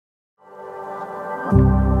Good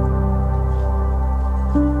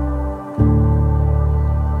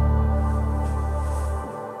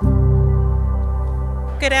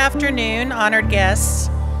afternoon, honored guests.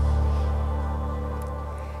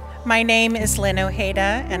 My name is Lynn Ojeda,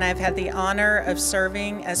 and I've had the honor of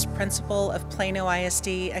serving as principal of Plano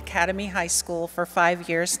ISD Academy High School for 5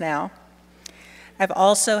 years now. I've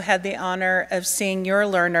also had the honor of seeing your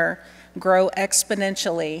learner grow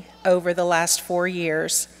exponentially over the last 4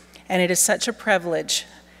 years, and it is such a privilege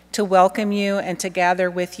to welcome you and to gather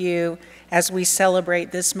with you as we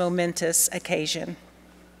celebrate this momentous occasion.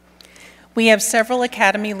 We have several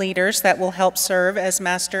Academy leaders that will help serve as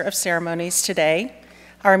Master of Ceremonies today.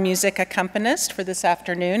 Our music accompanist for this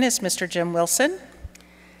afternoon is Mr. Jim Wilson.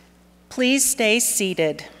 Please stay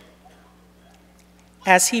seated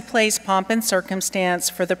as he plays Pomp and Circumstance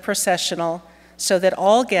for the processional so that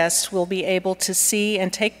all guests will be able to see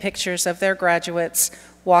and take pictures of their graduates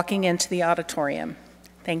walking into the auditorium.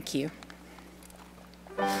 Thank you.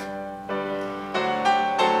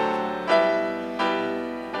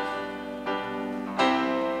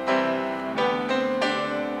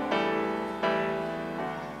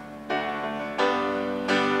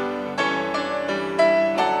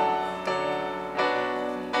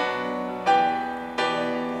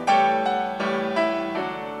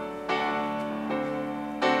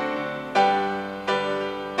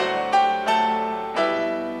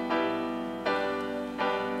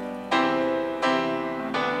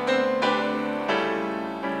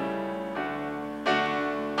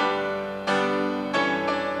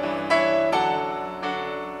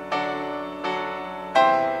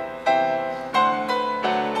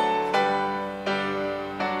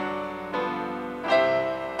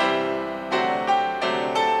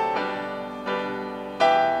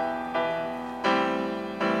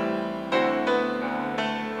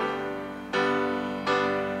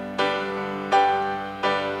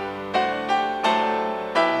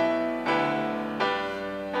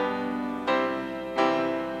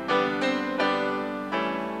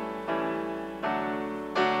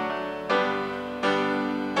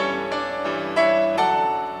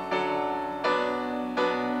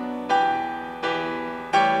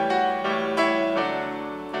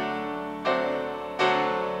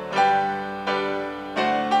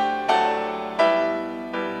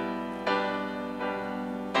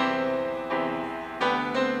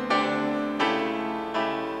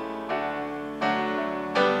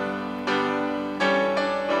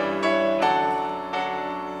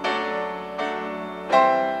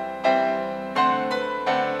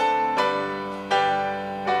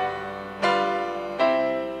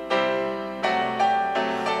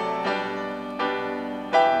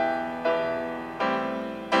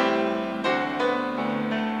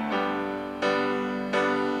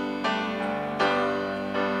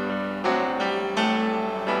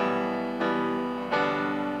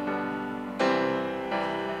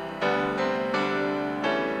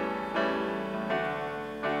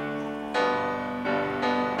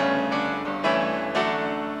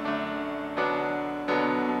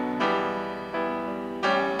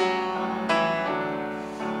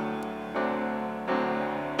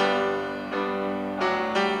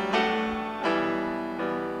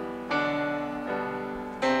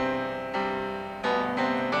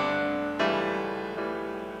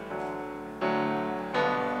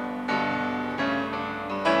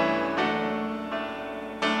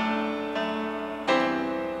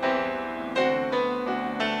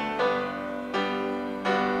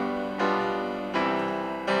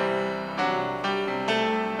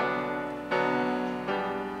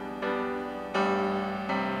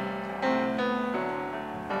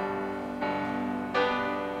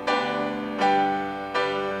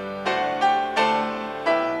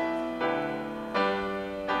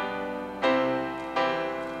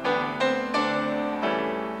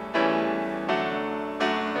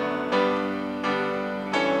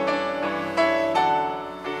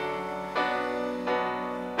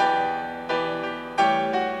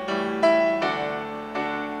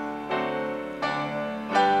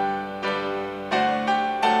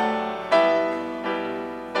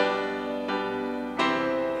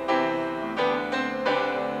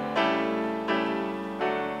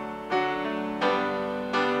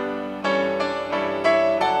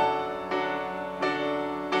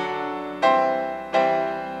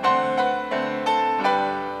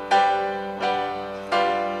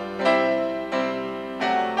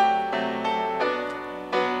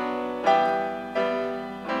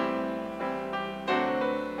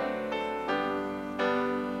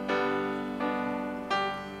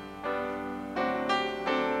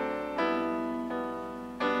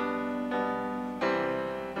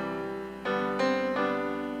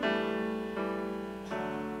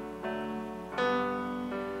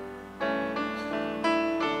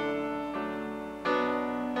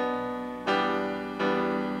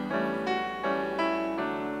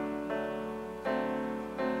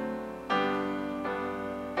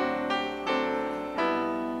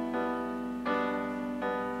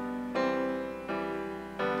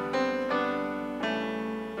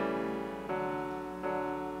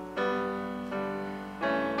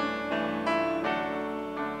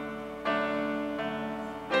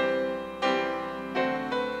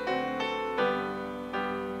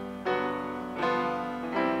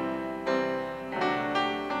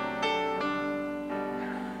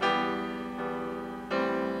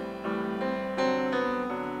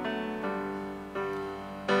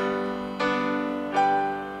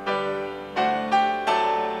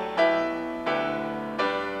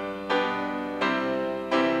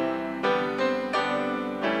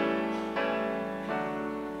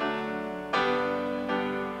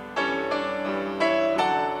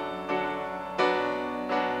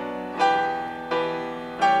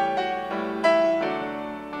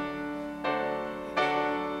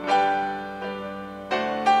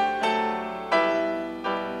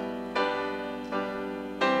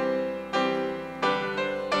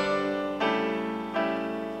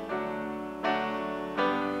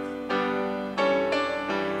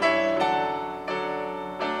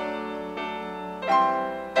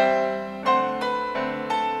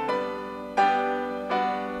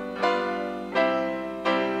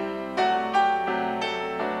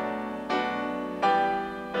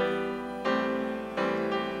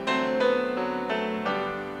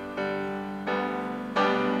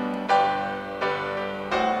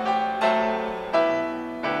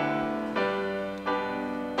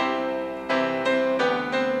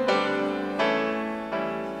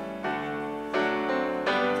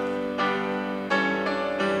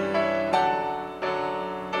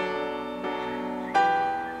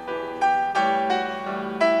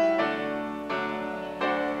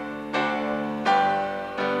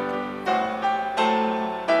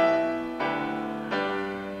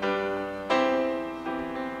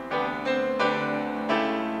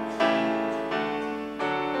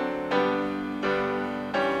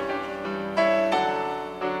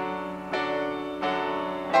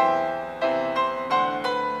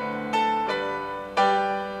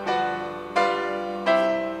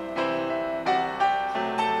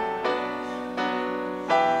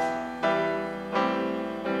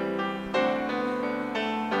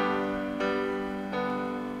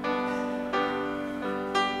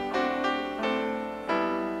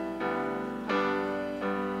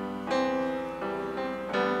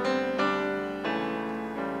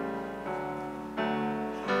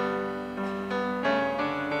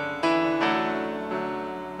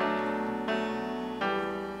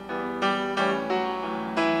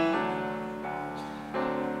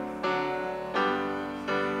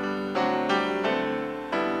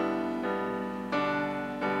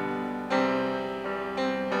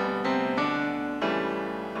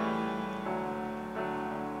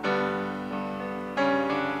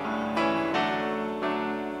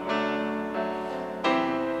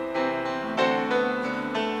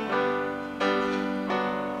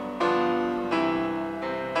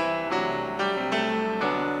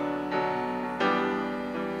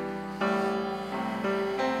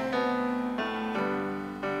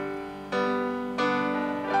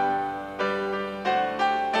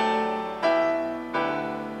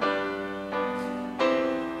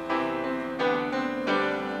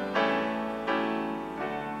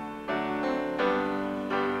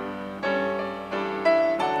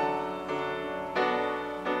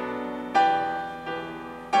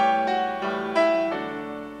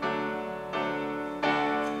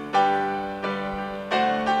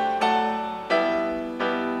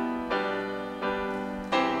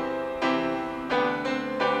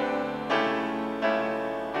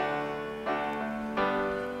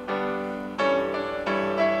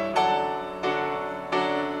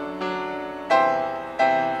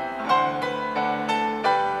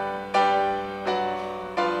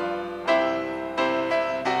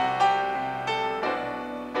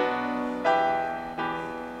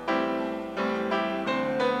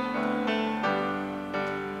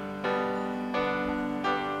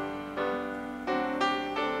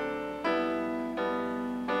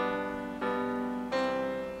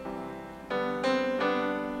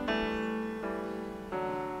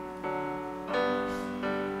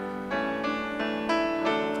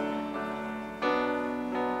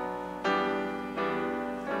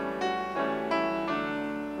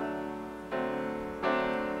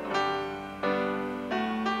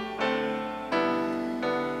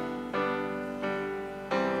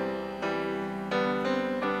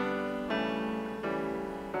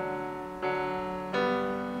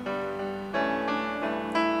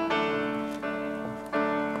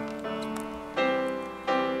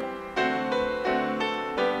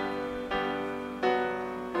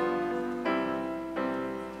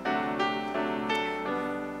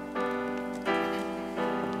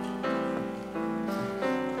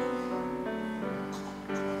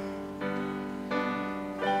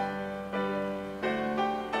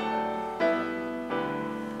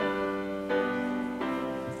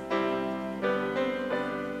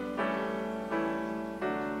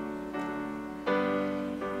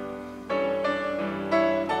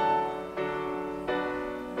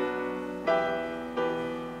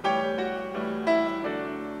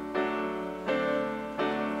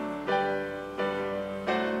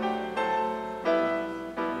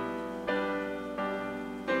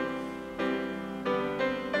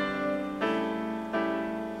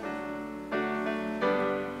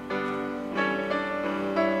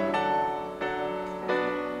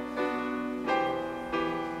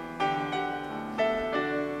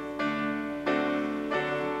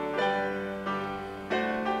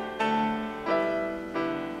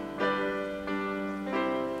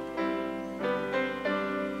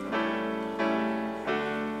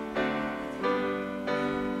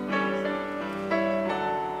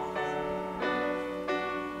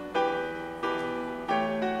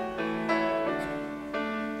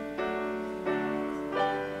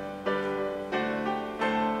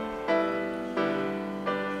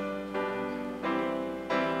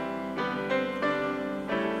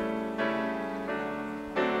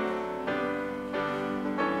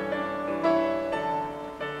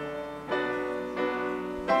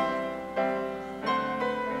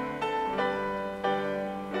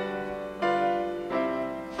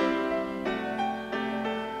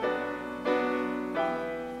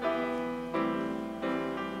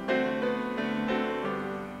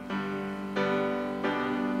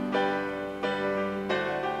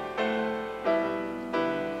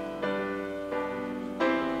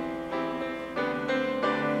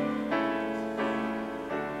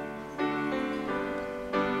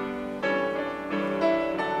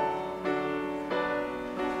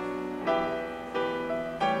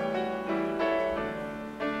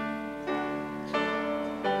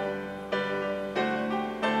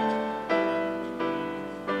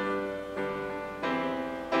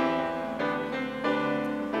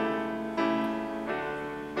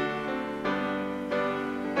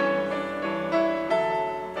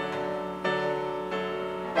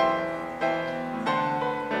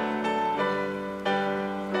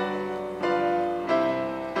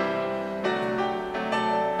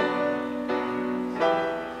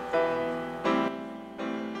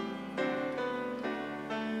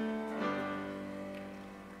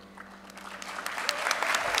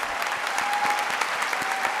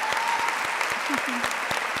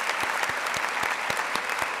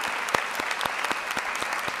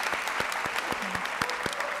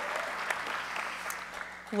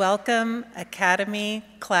 Welcome, Academy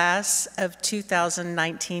Class of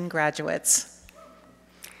 2019 graduates.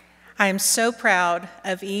 I am so proud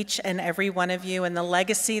of each and every one of you and the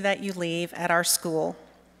legacy that you leave at our school.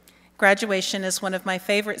 Graduation is one of my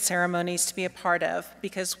favorite ceremonies to be a part of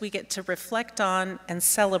because we get to reflect on and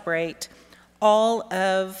celebrate all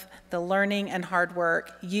of the learning and hard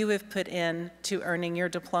work you have put in to earning your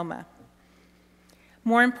diploma.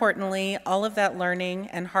 More importantly, all of that learning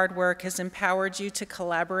and hard work has empowered you to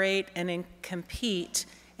collaborate and compete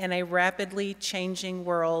in a rapidly changing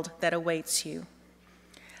world that awaits you.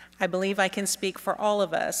 I believe I can speak for all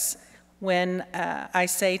of us when I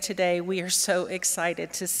say today we are so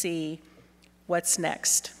excited to see what's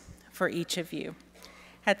next for each of you.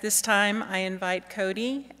 At this time, I invite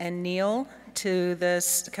Cody and Neil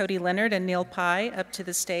Cody Leonard and Neil Pye up to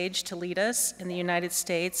the stage to lead us in the United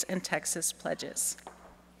States and Texas pledges.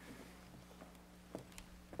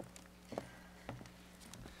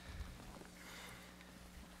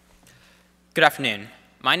 Good afternoon.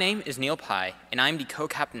 My name is Neil Pye, and I am the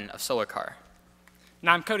co-captain of Solar Car. And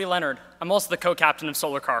I'm Cody Leonard. I'm also the co-captain of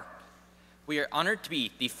Solar Car. We are honored to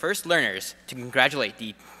be the first learners to congratulate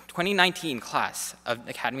the 2019 class of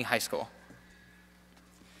Academy High School.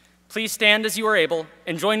 Please stand as you are able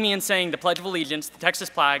and join me in saying the Pledge of Allegiance, the Texas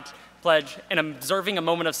Pledge, and observing a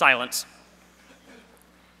moment of silence.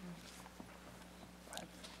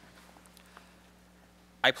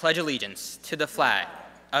 I pledge allegiance to the flag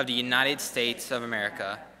of the United States of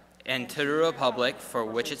America and to the republic for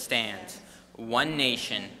which it stands, one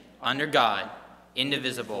nation, under God,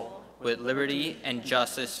 indivisible, with liberty and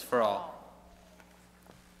justice for all.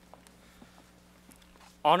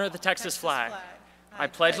 Honor the Texas flag. I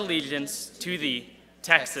pledge allegiance to thee,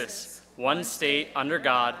 Texas, one state under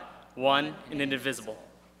God, one and indivisible.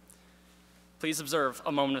 Please observe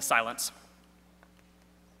a moment of silence.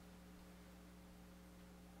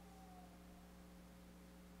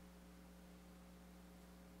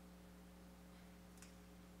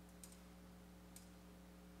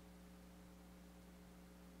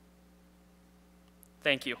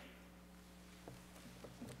 Thank you.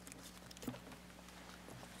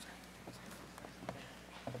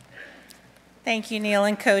 Thank you, Neil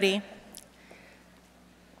and Cody.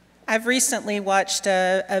 I've recently watched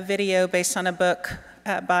a video based on a book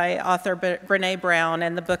by author Brené Brown,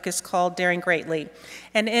 and the book is called Daring Greatly.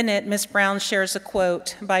 And in it, Ms. Brown shares a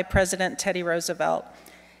quote by President Teddy Roosevelt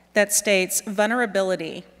that states,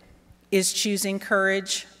 "Vulnerability is choosing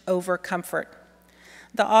courage over comfort."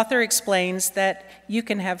 The author explains that you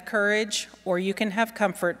can have courage or you can have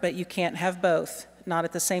comfort, but you can't have both, not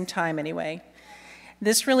at the same time anyway.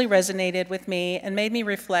 This really resonated with me and made me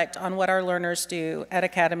reflect on what our learners do at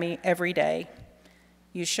Academy every day.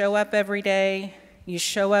 You show up every day, you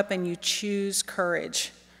show up and you choose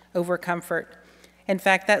courage over comfort. In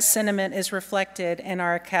fact, that sentiment is reflected in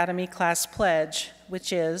our Academy class pledge,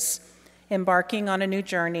 which is, embarking on a new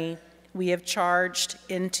journey, we have charged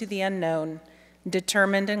into the unknown,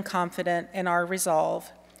 determined and confident in our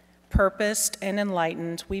resolve, purposed and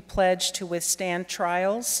enlightened, we pledge to withstand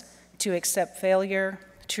trials, to accept failure,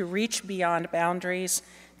 to reach beyond boundaries,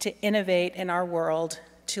 to innovate in our world,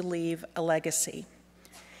 to leave a legacy.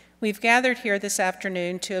 We've gathered here this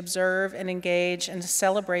afternoon to observe and engage in a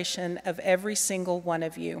celebration of every single one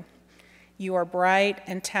of you. You are bright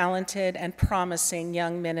and talented and promising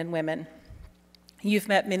young men and women. You've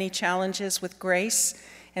met many challenges with grace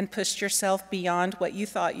and pushed yourself beyond what you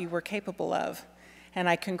thought you were capable of, and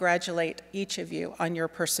I congratulate each of you on your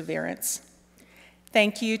perseverance.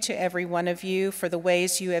 Thank you to every one of you for the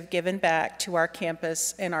ways you have given back to our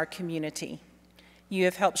campus and our community. You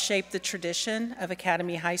have helped shape the tradition of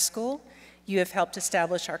Academy High School, you have helped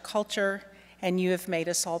establish our culture, and you have made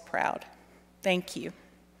us all proud. Thank you.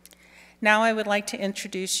 Now I would like to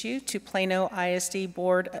introduce you to Plano ISD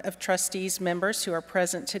Board of Trustees members who are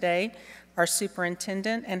present today, our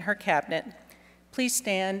superintendent and her cabinet. Please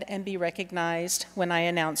stand and be recognized when I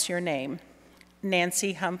announce your name.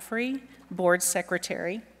 Nancy Humphrey, Board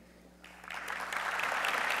Secretary.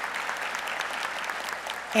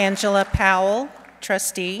 Angela Powell,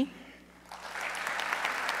 Trustee.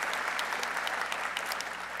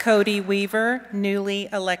 Cody Weaver, newly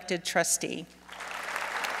elected Trustee.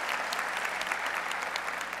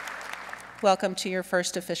 Welcome to your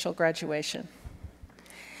first official graduation.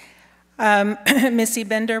 Missy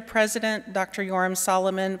Bender, President, Dr. Yoram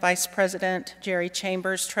Solomon, Vice President, Jerry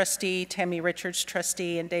Chambers, Trustee, Tammy Richards,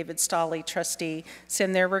 Trustee, and David Stolley, Trustee,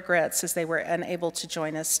 send their regrets as they were unable to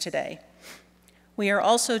join us today. We are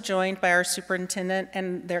also joined by our Superintendent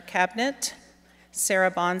and their Cabinet,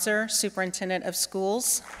 Sarah Bonzer, Superintendent of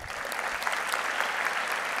Schools,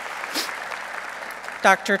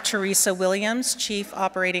 Dr. Teresa Williams, Chief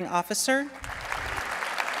Operating Officer.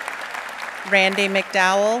 Randy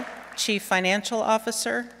McDowell, Chief Financial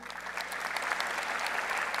Officer.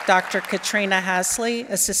 Dr. Katrina Hasley,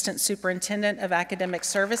 Assistant Superintendent of Academic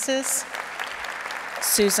Services.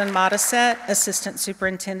 Susan Modisette, Assistant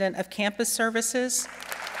Superintendent of Campus Services.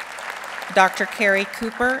 Dr. Carrie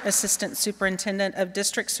Cooper, Assistant Superintendent of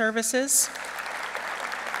District Services.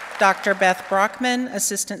 Dr. Beth Brockman,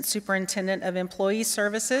 Assistant Superintendent of Employee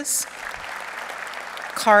Services.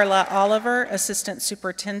 Carla Oliver, Assistant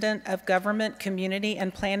Superintendent of Government, Community,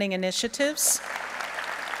 and Planning Initiatives.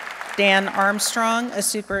 Dan Armstrong,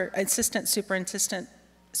 Assistant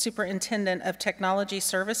Superintendent of Technology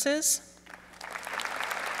Services.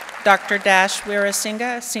 Dr. Dash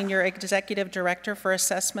Weerasinghe, Senior Executive Director for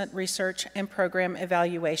Assessment, Research, and Program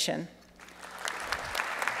Evaluation.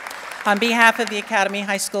 On behalf of the Academy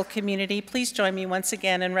High School community, please join me once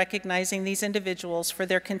again in recognizing these individuals for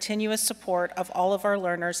their continuous support of all of our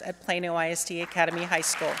learners at Plano ISD Academy High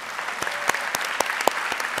School.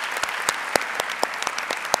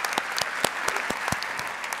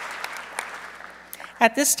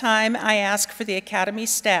 At this time, I ask for the Academy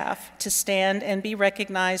staff to stand and be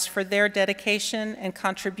recognized for their dedication and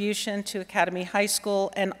contribution to Academy High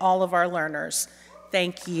School and all of our learners.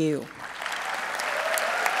 Thank you.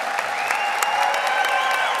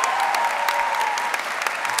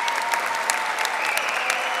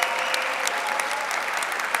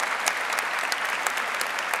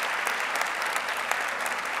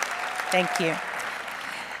 Thank you.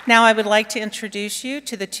 Now I would like to introduce you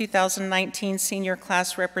to the 2019 senior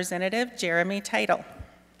class representative, Jeremy Title.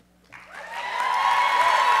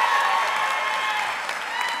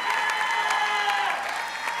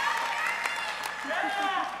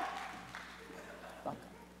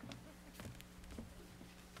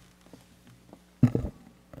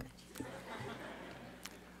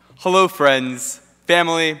 Hello, friends,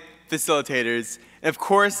 family, facilitators, and of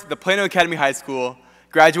course, the Plano Academy High School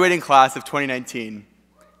graduating class of 2019.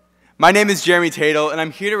 My name is Jeremy Tatel, and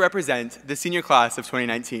I'm here to represent the senior class of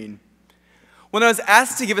 2019. When I was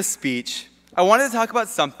asked to give a speech, I wanted to talk about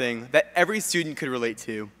something that every student could relate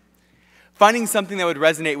to. Finding something that would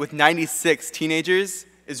resonate with 96 teenagers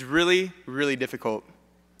is really, really difficult.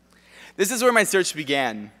 This is where my search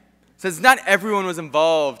began, since not everyone was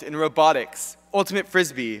involved in robotics, ultimate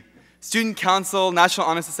frisbee, student council, National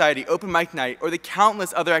Honor Society, open mic night, or the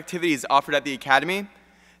countless other activities offered at the Academy.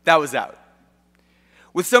 That was out.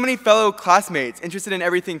 With so many fellow classmates interested in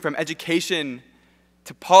everything from education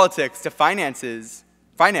to politics to finance,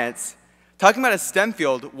 talking about a STEM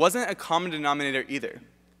field wasn't a common denominator either.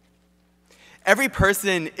 Every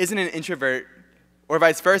person isn't an introvert or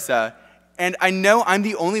vice versa, and I know I'm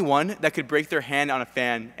the only one that could break their hand on a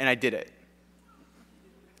fan, and I did it.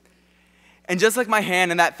 And just like my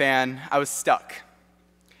hand in that fan, I was stuck.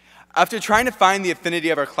 After trying to find the affinity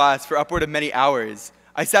of our class for upward of many hours,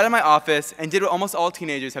 I sat in my office and did what almost all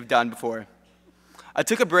teenagers have done before. I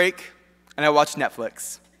took a break and I watched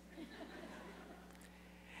Netflix.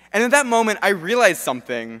 And in that moment, I realized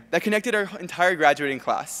something that connected our entire graduating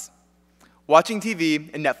class: watching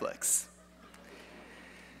TV and Netflix.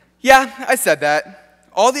 Yeah, I said that.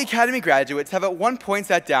 All the Academy graduates have at one point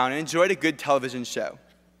sat down and enjoyed a good television show.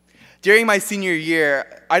 During my senior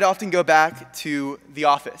year, I'd often go back to The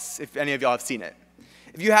Office, if any of y'all have seen it.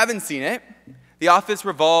 If you haven't seen it, The Office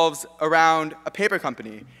revolves around a paper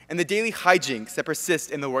company and the daily hijinks that persist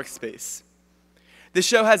in the workspace. The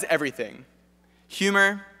show has everything: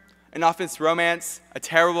 humor, an office romance, a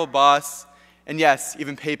terrible boss, and yes,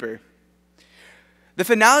 even paper. The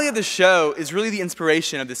finale of the show is really the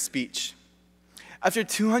inspiration of this speech. After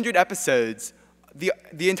 200 episodes,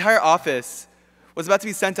 the entire office was about to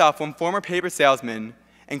be sent off when former paper salesman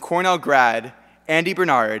and Cornell grad Andy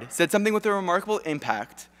Bernard said something with a remarkable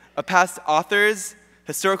impact of past authors,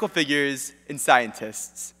 historical figures, and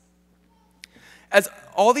scientists. As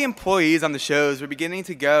all the employees on the shows were beginning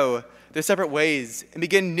to go their separate ways and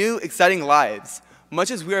begin new, exciting lives,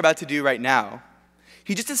 much as we're about to do right now,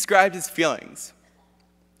 he just described his feelings.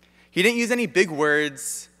 He didn't use any big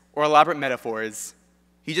words or elaborate metaphors.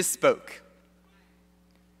 He just spoke.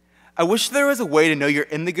 I wish there was a way to know you're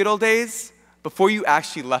in the good old days before you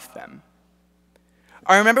actually left them.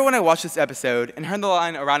 I remember when I watched this episode and heard the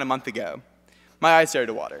line around a month ago, my eyes started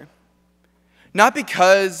to water. Not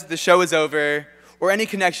because the show is over or any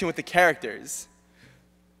connection with the characters,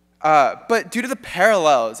 but due to the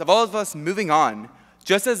parallels of all of us moving on,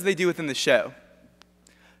 just as they do within the show.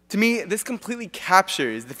 To me, this completely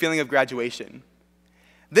captures the feeling of graduation.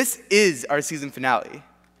 This is our season finale.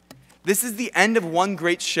 This is the end of one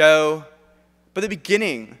great show, but the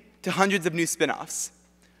beginning to hundreds of new spin-offs.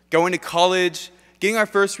 Going to college, getting our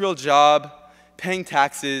first real job, paying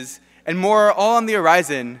taxes, and more are all on the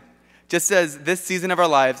horizon, just as this season of our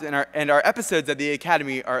lives and our episodes at the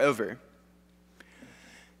Academy are over.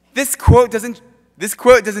 This quote doesn't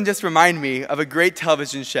just remind me of a great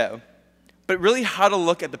television show, but really how to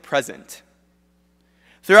look at the present.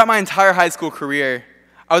 Throughout my entire high school career,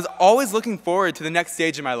 I was always looking forward to the next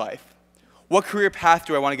stage of my life. What career path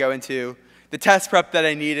do I want to go into? The test prep that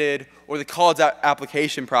I needed, or the college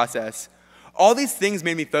application process. All these things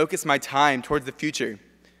made me focus my time towards the future.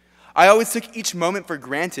 I always took each moment for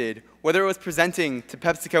granted, whether it was presenting to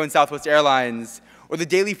PepsiCo and Southwest Airlines, or the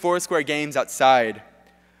daily Foursquare games outside.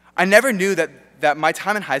 I never knew that my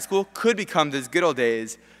time in high school could become those good old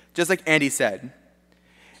days, just like Andy said.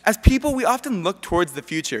 As people, we often look towards the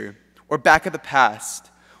future, or back at the past,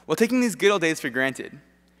 while taking these good old days for granted.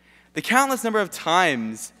 The countless number of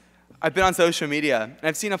times I've been on social media, and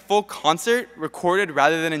I've seen a full concert recorded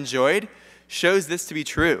rather than enjoyed, shows this to be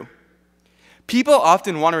true. People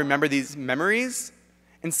often want to remember these memories,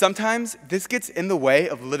 and sometimes this gets in the way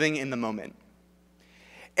of living in the moment.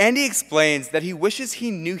 Andy explains that he wishes he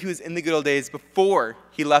knew he was in the good old days before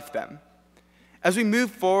he left them. As we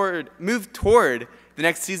move toward the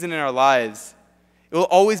next season in our lives, it will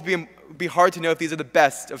always be hard to know if these are the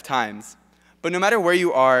best of times. But no matter where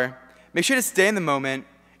you are, make sure to stay in the moment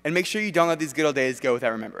and make sure you don't let these good old days go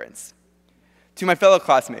without remembrance. To my fellow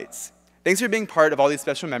classmates, thanks for being part of all these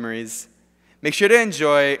special memories. Make sure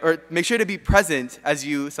to be present as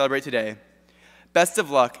you celebrate today. Best of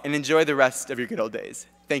luck and enjoy the rest of your good old days.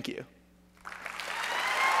 Thank you.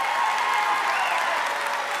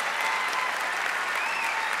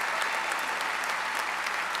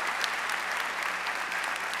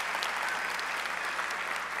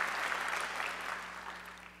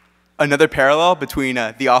 Another parallel between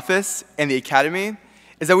The Office and the Academy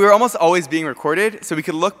is that we were almost always being recorded so we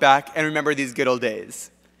could look back and remember these good old days.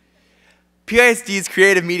 PISD's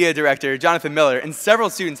creative media director, Jonathan Miller, and several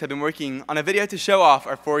students have been working on a video to show off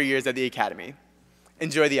our 4 years at the Academy.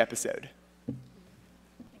 Enjoy the episode.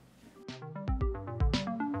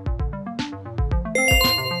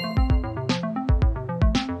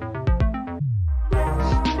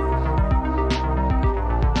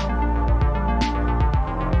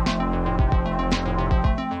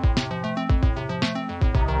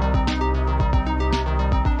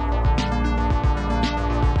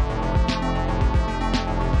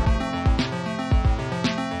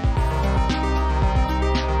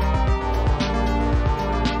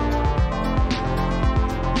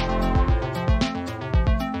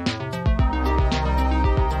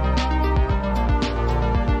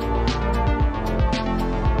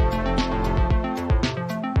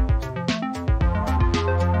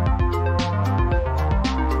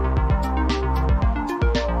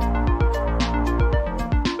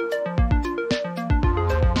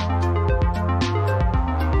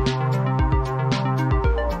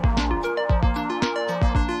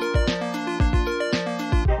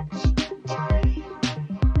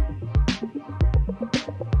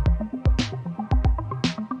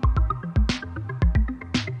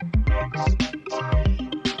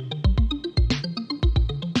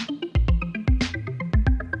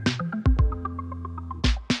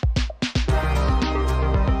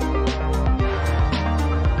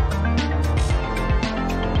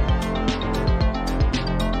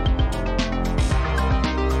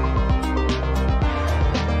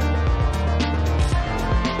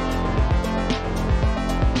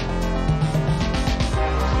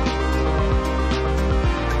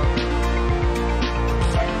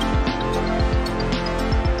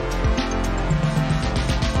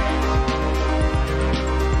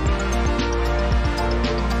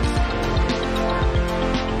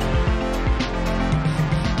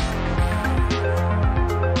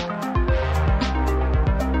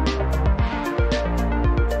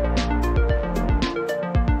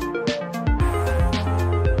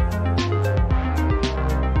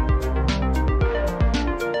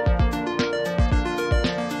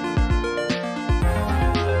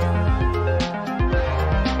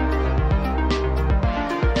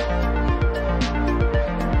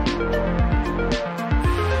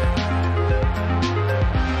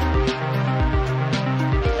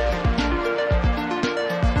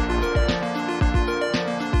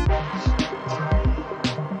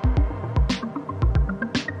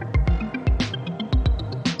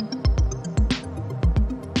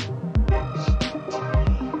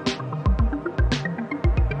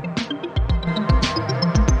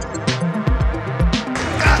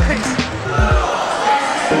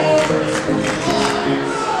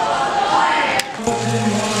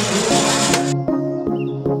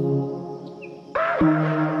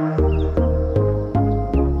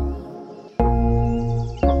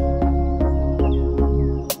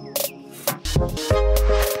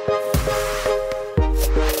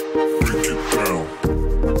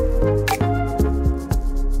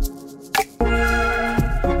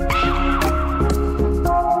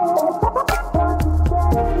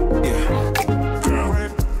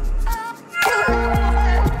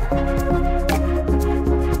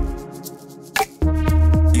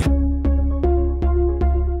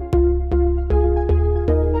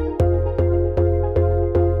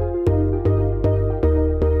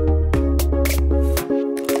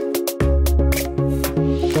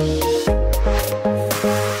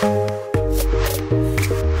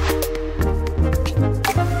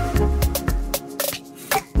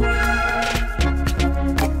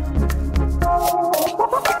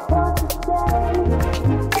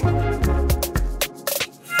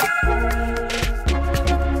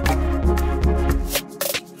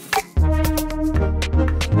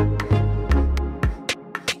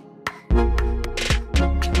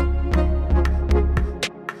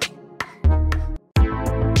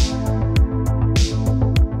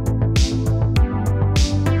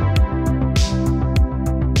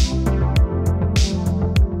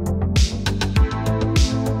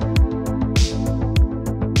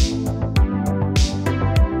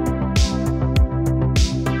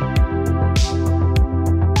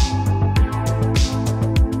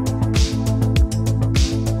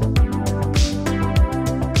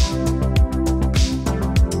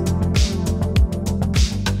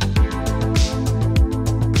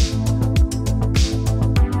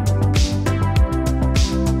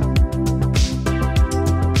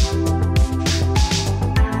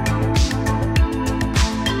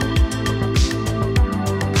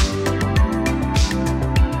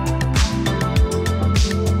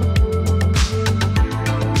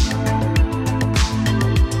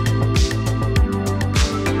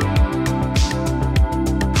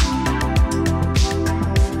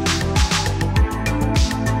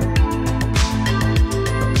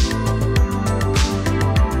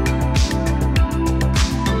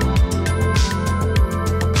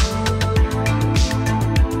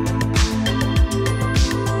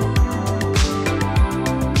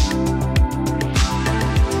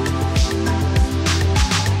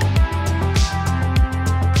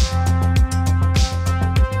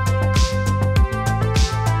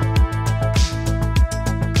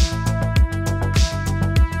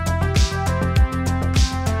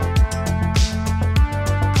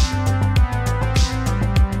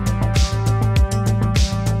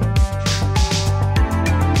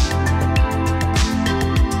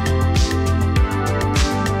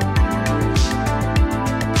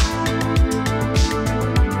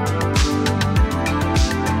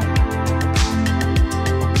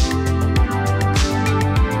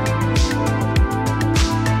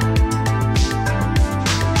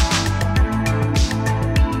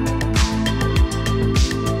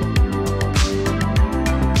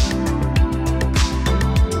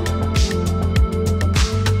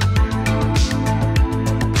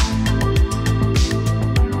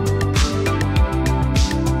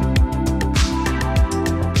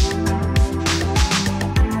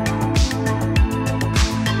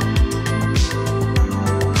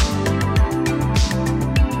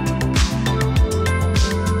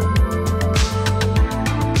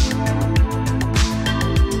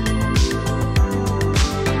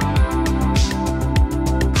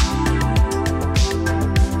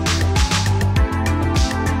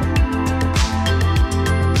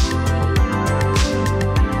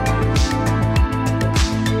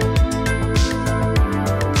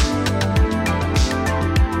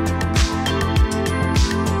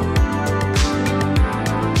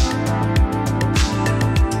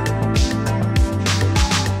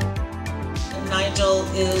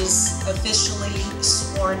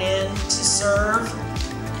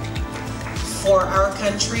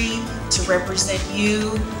 country to represent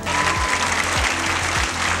you.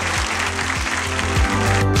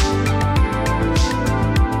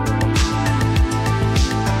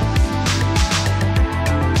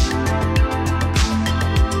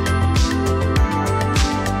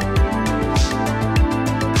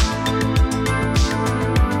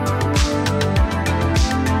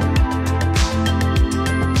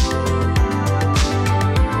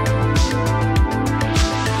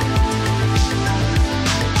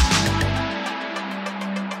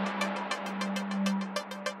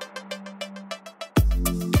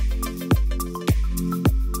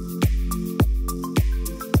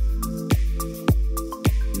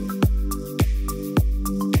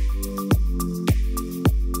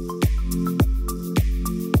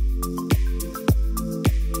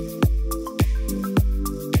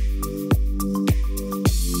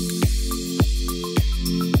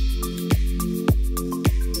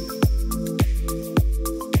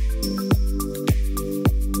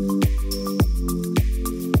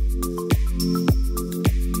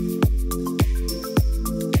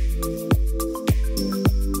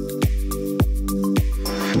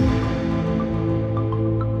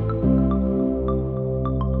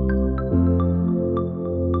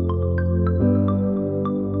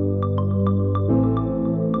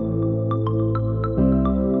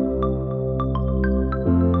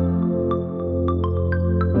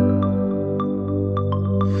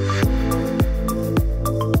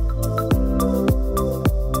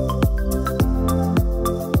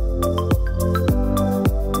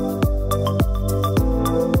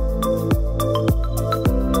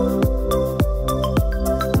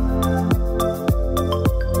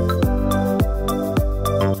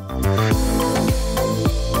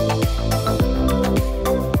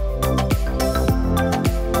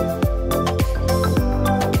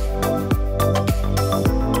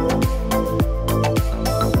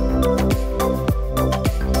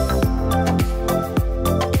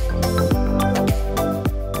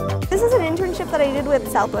 That I did with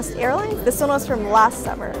Southwest Airlines. This one was from last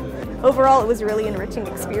summer. Overall, it was a really enriching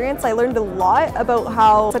experience. I learned a lot about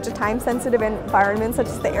how such a time-sensitive environment such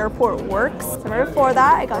as the airport works. Summer before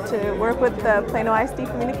that, I got to work with the Plano ISD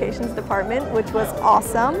Communications Department, which was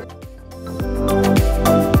awesome.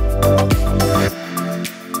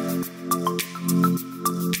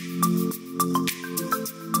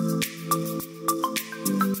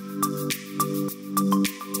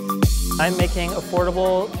 I'm making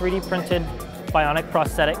affordable 3D printed bionic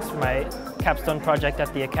prosthetics for my capstone project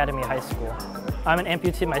at the Academy High School. I'm an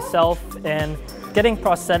amputee myself, and getting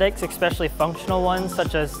prosthetics, especially functional ones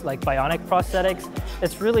such as like bionic prosthetics,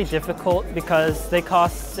 it's really difficult because they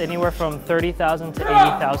cost anywhere from $30,000 to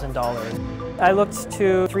 $80,000. I looked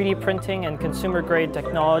to 3D printing and consumer grade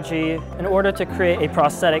technology in order to create a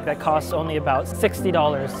prosthetic that costs only about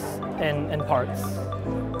 $60 in parts.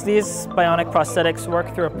 These bionic prosthetics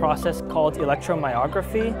work through a process called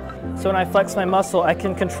electromyography. So when I flex my muscle, I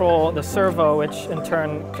can control the servo, which in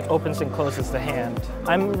turn opens and closes the hand.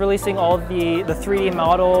 I'm releasing all the 3D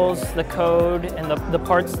models, the code, and the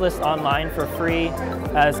parts list online for free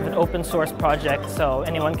as an open source project, so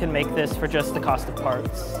anyone can make this for just the cost of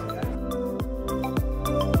parts.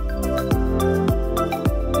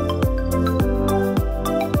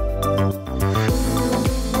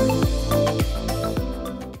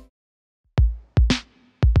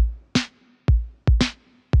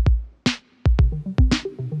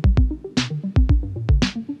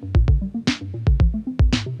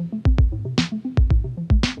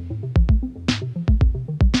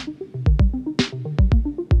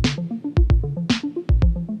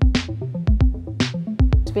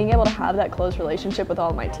 Being able to have that close relationship with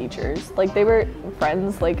all my teachers, like they were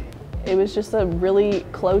friends, like it was just a really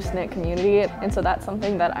close-knit community, and so that's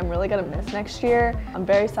something that I'm really gonna miss next year. I'm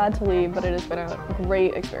very sad to leave, but it has been a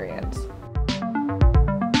great experience.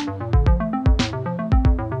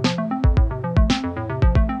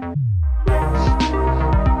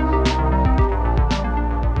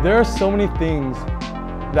 There are so many things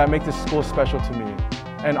that make this school special to me,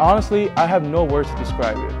 and honestly, I have no words to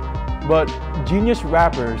describe it. But genius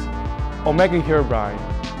rappers Omega Herobrine,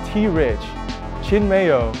 T-Rich,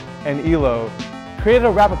 Chinmayo, and Elo created a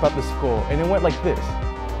rap about the school, and it went like this.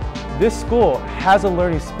 This school has a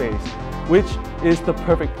learning space, which is the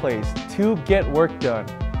perfect place to get work done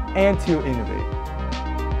and to innovate.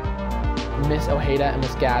 Miss Ojeda and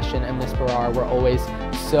Miss Gashin and Miss Barrar were always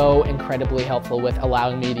so incredibly helpful with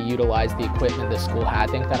allowing me to utilize the equipment the school had.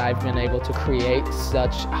 I think that I've been able to create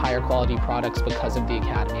such higher quality products because of the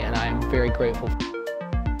Academy, and I am very grateful.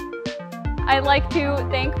 I'd like to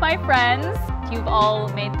thank my friends. You've all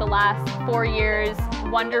made the last 4 years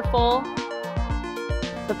wonderful.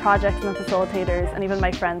 the projects and the facilitators and even my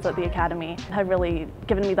friends at the Academy have really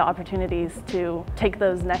given me the opportunities to take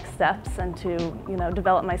those next steps and to,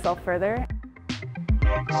 develop myself further.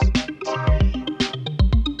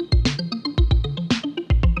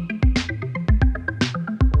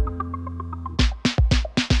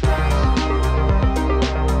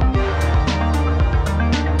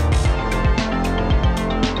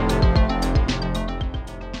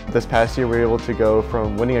 This past year we were able to go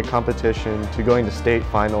from winning a competition to going to state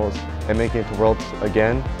finals and making it to Worlds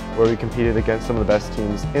again, where we competed against some of the best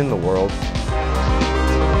teams in the world.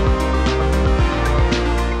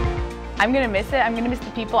 I'm going to miss it. I'm going to miss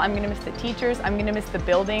the people. I'm going to miss the teachers. I'm going to miss the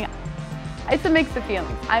building. It's a mix of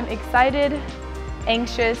feelings. I'm excited,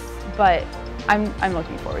 anxious, but I'm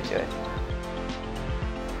looking forward to it.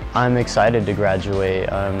 I'm excited to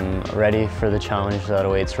graduate. I'm ready for the challenge that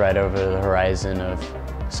awaits right over the horizon of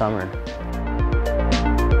summer.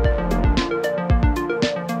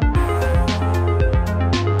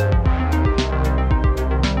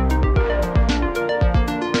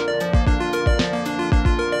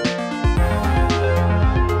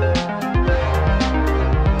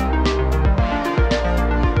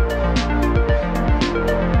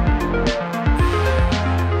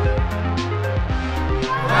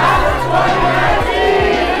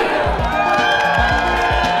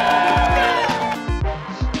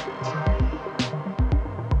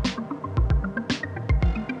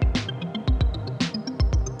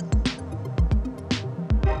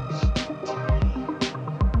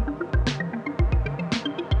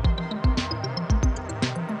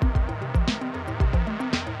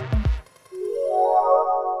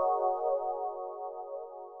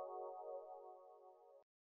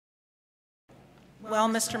 Well,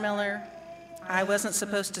 Mr. Miller, I wasn't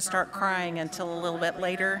supposed to start crying until a little bit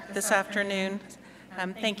later this afternoon.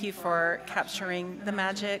 Thank you for capturing the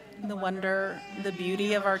magic, the wonder, the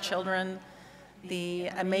beauty of our children, the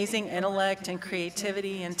amazing intellect and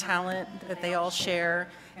creativity and talent that they all share,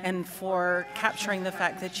 and for capturing the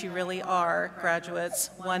fact that you really are graduates,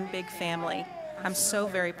 one big family. I'm so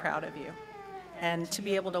very proud of you. And to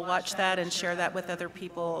be able to watch that and share that with other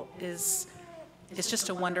people it's just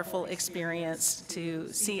a wonderful experience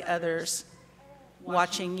to see others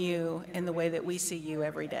watching you in the way that we see you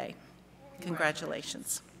every day.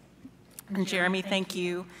 Congratulations. And Jeremy, thank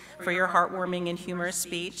you for your heartwarming and humorous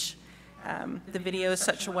speech. The video is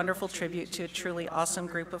such a wonderful tribute to a truly awesome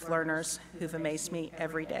group of learners who've amazed me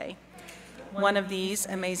every day. One of these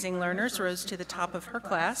amazing learners rose to the top of her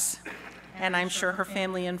class, and I'm sure her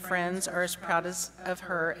family and friends are as proud of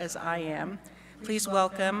her as I am. Please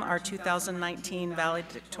welcome our 2019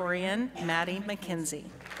 valedictorian, Maddie McKenzie.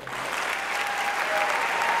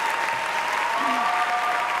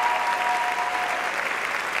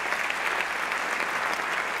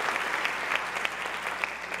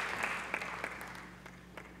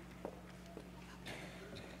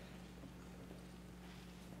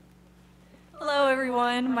 Hello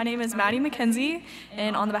everyone, my name is Maddie McKenzie,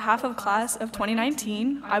 and on the behalf of class of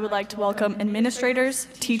 2019, I would like to welcome administrators,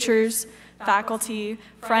 teachers, faculty,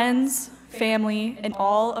 friends, family, and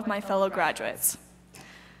all of my fellow graduates.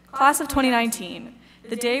 Class of 2019,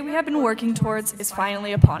 the day we have been working towards is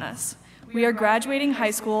finally upon us. We are graduating high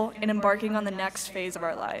school and embarking on the next phase of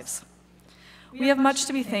our lives. We have much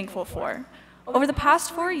to be thankful for. Over the past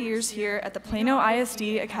 4 years here at the Plano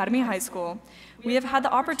ISD Academy High School, we have had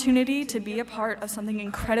the opportunity to be a part of something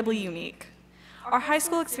incredibly unique. Our high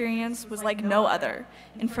school experience was like no other,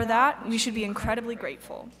 and for that, we should be incredibly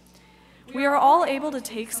grateful. We are all able to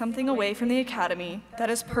take something away from the Academy that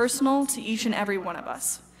is personal to each and every one of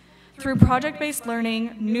us. Through project-based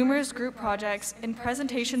learning, numerous group projects, and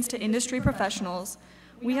presentations to industry professionals,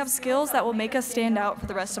 we have skills that will make us stand out for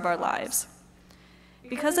the rest of our lives.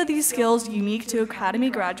 Because of these skills unique to Academy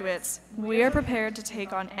graduates, we are prepared to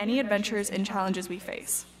take on any adventures and challenges we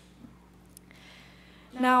face.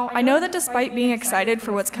 Now, I know that despite being excited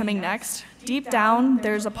for what's coming next, deep down,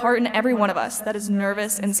 there's a part in every one of us that is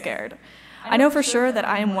nervous and scared. I know for sure that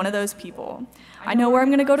I am one of those people. I know where I'm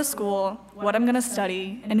going to go to school, what I'm going to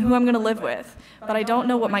study, and who I'm going to live with, but I don't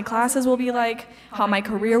know what my classes will be like, how my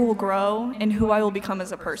career will grow, and who I will become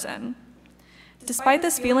as a person. Despite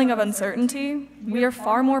this feeling of uncertainty, we are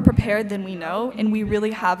far more prepared than we know, and we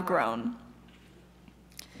really have grown.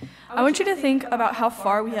 I want you to think about how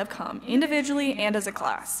far we have come, individually and as a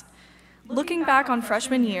class. Looking back on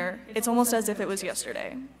freshman year, it's almost as if it was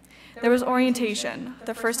yesterday. There was orientation,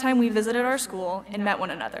 the first time we visited our school and met one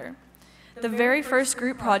another. The very first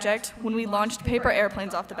group project when we launched paper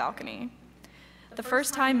airplanes off the balcony. The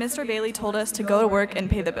first time Mr. Bailey told us to go to work and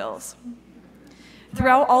pay the bills.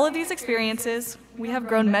 Throughout all of these experiences, we have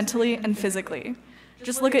grown mentally and physically.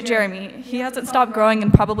 Just look at Jeremy. He hasn't stopped growing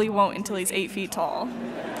and probably won't until he's 8 feet tall.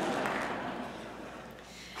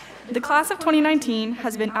 The class of 2019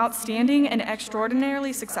 has been outstanding and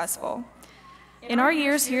extraordinarily successful. In our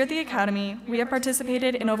years here at the Academy, we have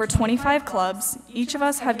participated in over 25 clubs. Each of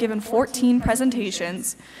us have given 14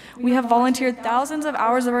 presentations. We have volunteered thousands of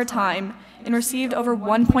hours of our time and received over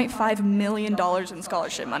 $1.5 million in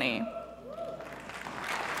scholarship money.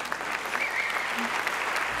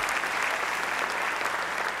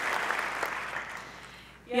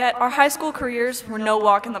 Yet our high school careers were no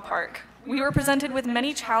walk in the park. We were presented with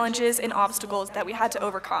many challenges and obstacles that we had to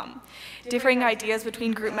overcome. Differing ideas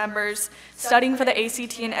between group members, studying for the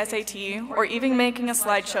ACT and SAT, or even making a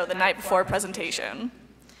slideshow the night before a presentation.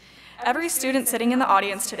 Every student sitting in the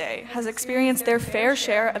audience today has experienced their fair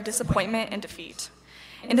share of disappointment and defeat.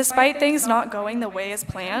 And despite things not going the way as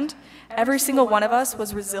planned, every single one of us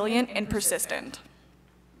was resilient and persistent.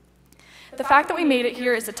 The fact that we made it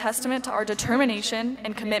here is a testament to our determination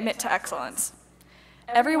and commitment to excellence.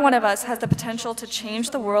 Every one of us has the potential to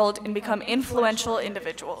change the world and become influential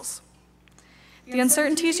individuals. The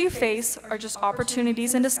uncertainties you face are just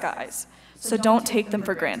opportunities in disguise, so don't take them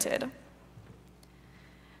for granted.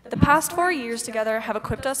 The past 4 years together have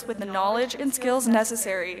equipped us with the knowledge and skills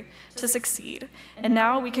necessary to succeed, and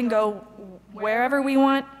now we can go wherever we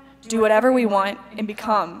want, do whatever we want, and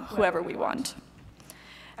become whoever we want.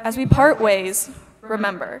 As we part ways,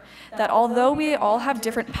 remember that although we all have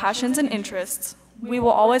different passions and interests, we will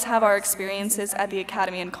always have our experiences at the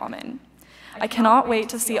Academy in common. I cannot wait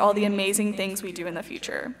to see all the amazing things we do in the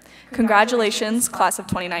future. Congratulations, class of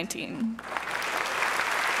 2019.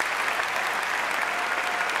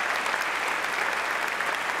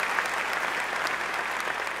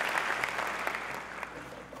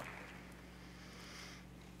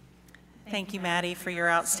 Thank you, Maddie, for your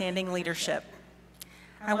outstanding leadership.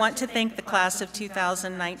 I want to thank the class of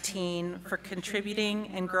 2019 for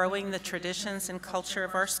contributing and growing the traditions and culture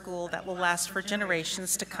of our school that will last for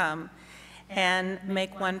generations to come and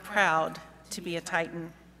make one proud to be a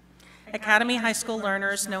Titan. Academy High School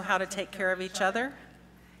learners know how to take care of each other,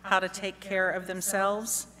 how to take care of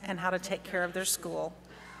themselves, and how to take care of their school.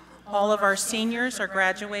 All of our seniors are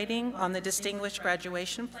graduating on the Distinguished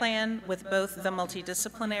Graduation Plan with both the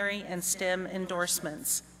multidisciplinary and STEM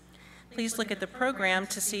endorsements. Please look at the program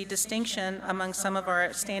to see distinction among some of our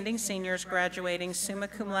outstanding seniors graduating summa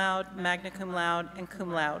cum laude, magna cum laude, and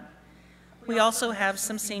cum laude. We also have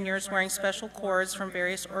some seniors wearing special cords from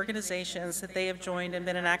various organizations that they have joined and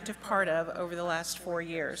been an active part of over the last 4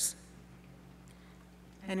 years.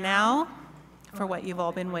 And now, for what you've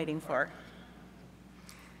all been waiting for.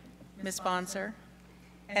 Ms. Bonser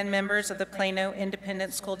and members of the Plano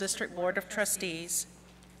Independent School District Board of Trustees,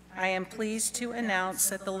 I am pleased to announce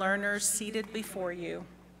that the learners seated before you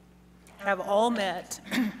have all met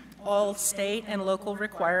all state and local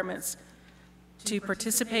requirements to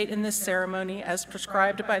participate in this ceremony as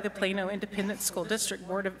prescribed by the Plano Independent School District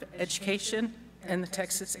Board of Education and the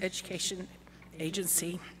Texas Education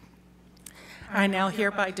Agency. I now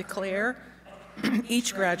hereby declare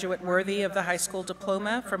each graduate worthy of the high school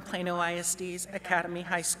diploma from Plano ISD's Academy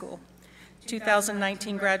High School.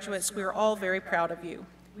 2019 graduates, we are all very proud of you.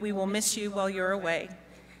 We will miss you while you're away,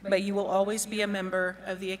 but you will always be a member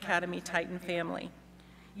of the Academy Titan family.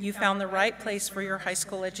 You found the right place for your high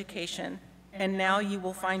school education, and now you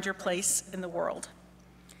will find your place in the world.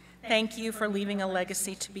 Thank you for leaving a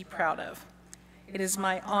legacy to be proud of. It is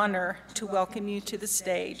my honor to welcome you to the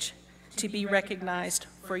stage to be recognized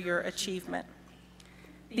for your achievement.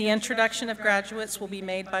 The introduction of graduates will be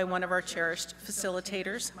made by one of our cherished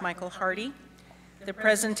facilitators, Michael Hardy. The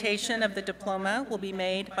presentation of the diploma will be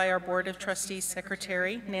made by our Board of Trustees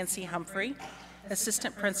Secretary, Nancy Humphrey,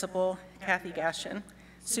 Assistant Principal, Kathy Gashin,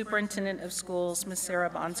 Superintendent of Schools, Ms.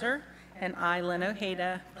 Sarah Bonser, and I, Len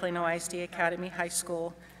Ojeda, Plano ISD Academy High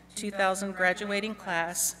School 2000 graduating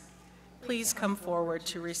class. Please come forward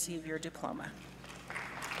to receive your diploma.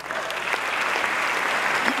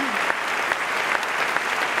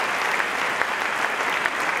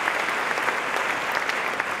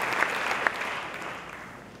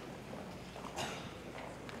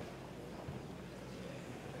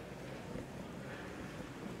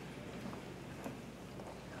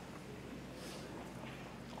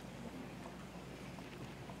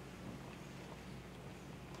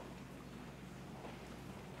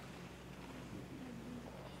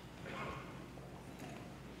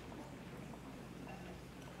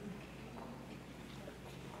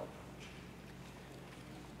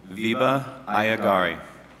 Viva Ayagari.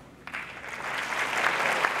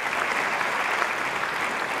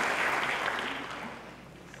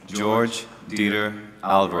 George Dieter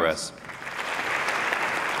Alvarez.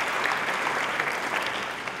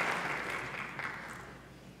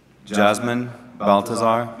 Jasmine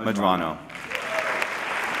Baltazar Madrano.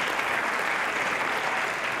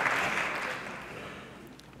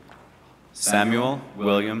 Samuel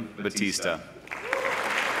William Batista.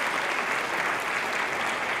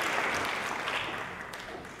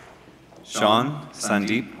 Sean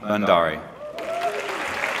Sandeep Bandari.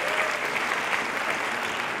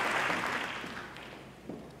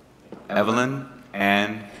 Evelyn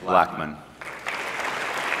Ann Blackman.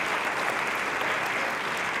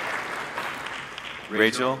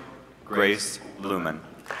 Rachel Grace Lumen.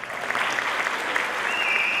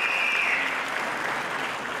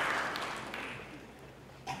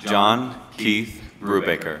 John Keith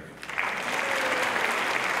Brubaker.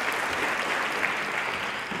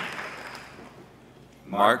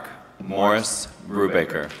 Mark Morris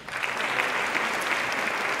Brubaker.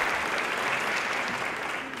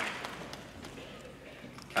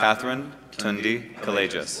 Catherine Tundi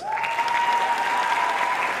Kalajas.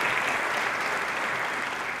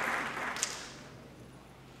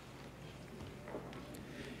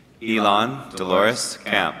 Elon Dolores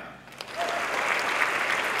Camp.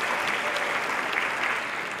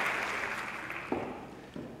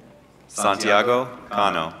 Santiago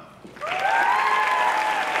Cano.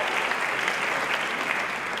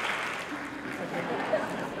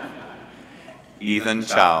 Ethan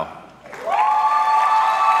Chow.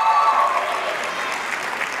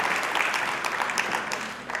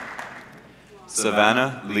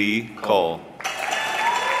 Savannah Lee Cole.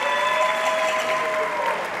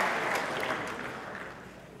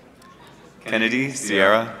 Kennedy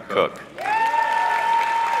Sierra Cook.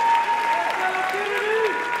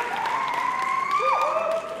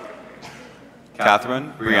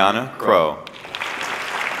 Catherine Brianna Crow.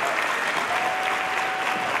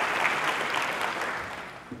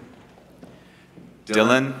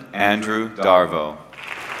 Dylan Andrew Darvo.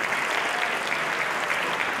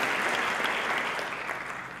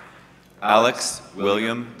 Alex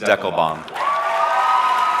William Deckelbaum.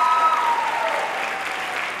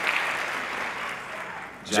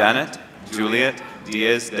 Janet Juliet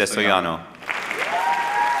Diaz de Soyano.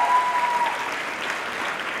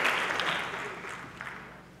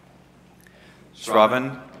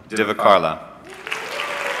 Shravan Divakarla.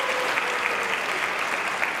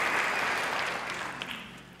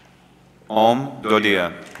 Om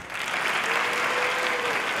Dodia.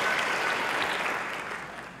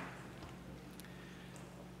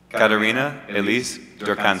 Katarina Elise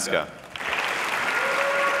Durkanska.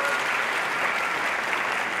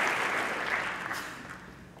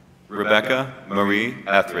 Rebecca Marie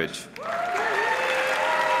Etheridge.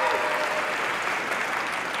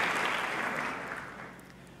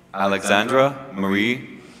 Alexandra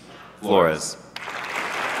Marie Flores.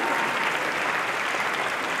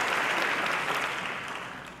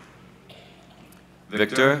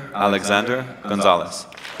 Victor Alexander Gonzalez.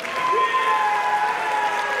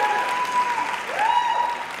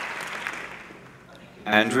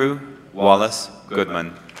 Andrew Wallace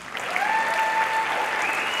Goodman.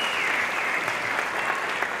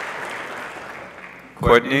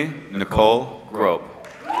 Courtney Nicole Grope.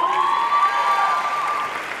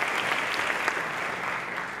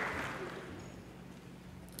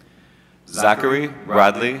 Zachary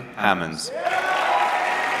Bradley Hammonds.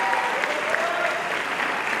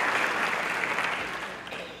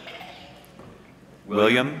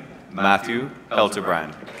 William Matthew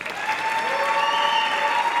Helterbrand.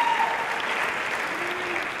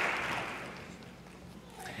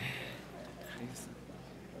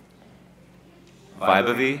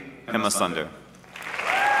 Vibhavi Hemasunder.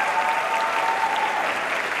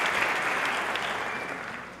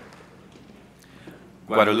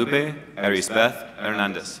 Guadalupe Arisbeth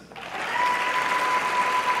Hernandez.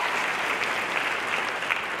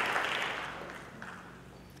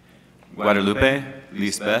 Guadalupe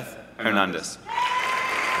Lisbeth Hernandez.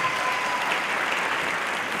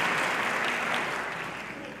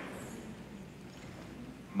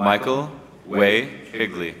 Michael Wei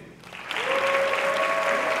Higley.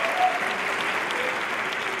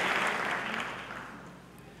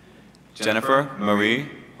 Jennifer Marie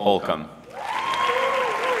Holcomb.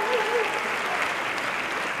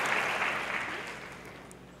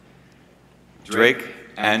 Drake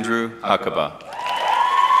Andrew Huckaba.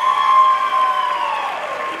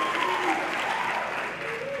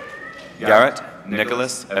 Garrett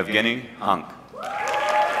Nicholas Evgeny Hunk.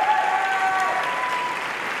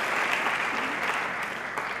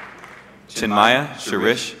 Chinmaya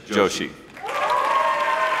Shirish Joshi.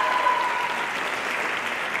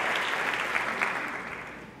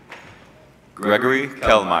 Gregory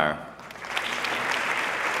Kellmeyer.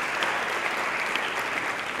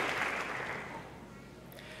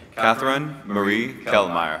 Catherine Marie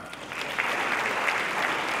Kellmeyer.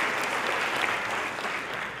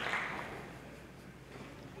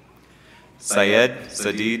 Syed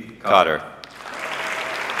Sadid Qadir.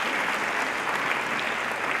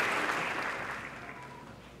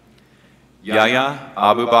 Yahya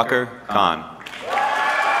Abu Bakr Khan.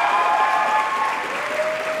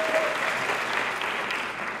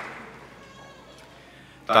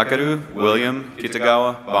 Takaru William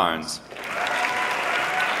Kitagawa Barnes.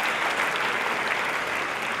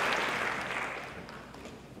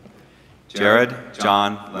 Jared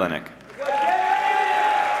John Lennick.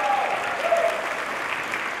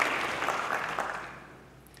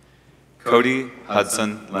 Cody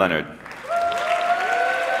Hudson Leonard.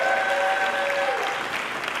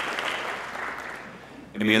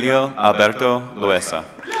 Emilio Alberto Loesa.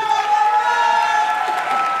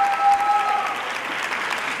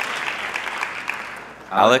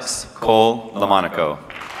 Alex Cole Lamonaco.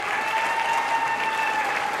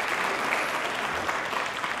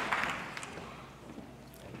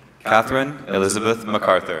 Catherine Elizabeth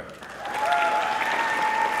MacArthur.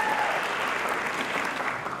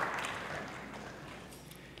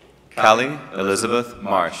 Callie Elizabeth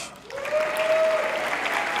Marsh.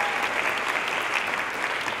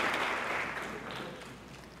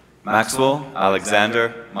 Maxwell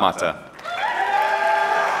Alexander Mata.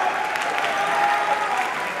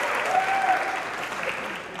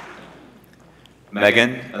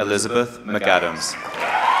 Megan Elizabeth McAdams.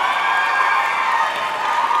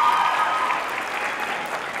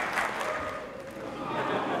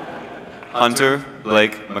 Hunter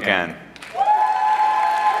Blake McCann.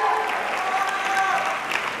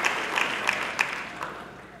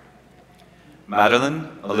 Madeline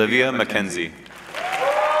Olivia McKenzie.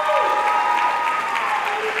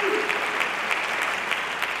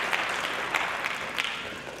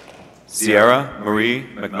 Sierra Marie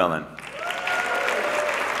McMillan.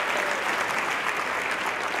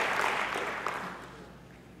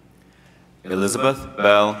 Elizabeth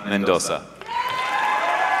Bell Mendoza.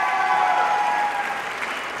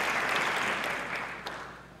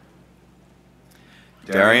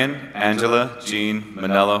 Darian Angela Jean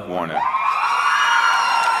Manella Warner.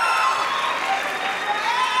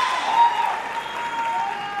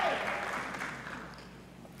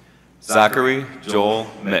 Zachary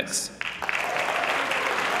Joel Mix.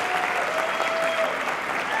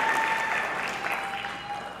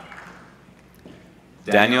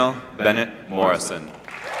 Daniel Bennett Morrison.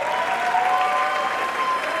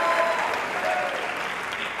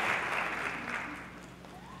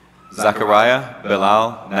 Zachariah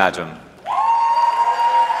Bilal Najam.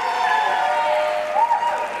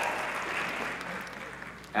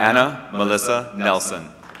 Anna Melissa Nelson.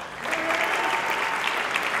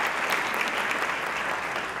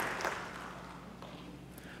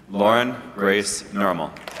 Lauren Grace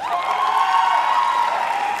Normal.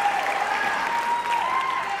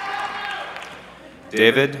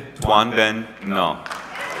 David Twanben No.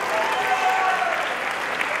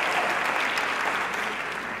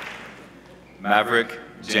 Maverick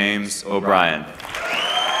James O'Brien.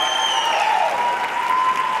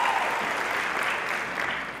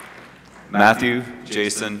 Matthew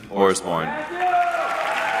Jason Orsborn.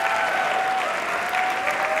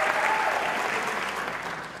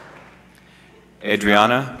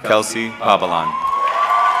 Adriana Kelsey Pabalan.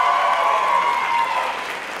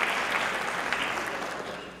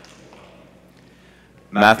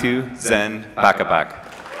 Matthew Zen Pakabak.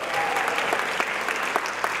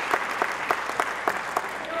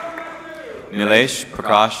 Nilesh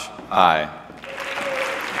Prakash Pai.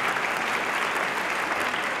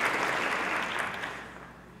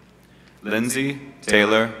 Lindsay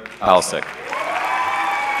Taylor Palsick.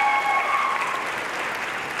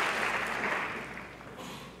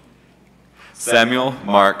 Samuel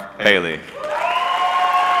Mark Haley.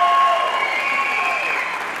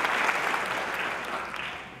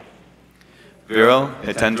 Viral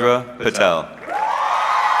Hitendra Patel.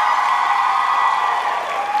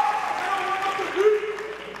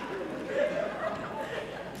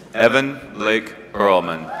 Evan Blake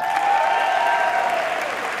Perlman.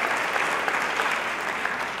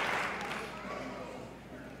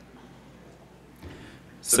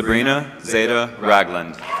 Sabrina Zeta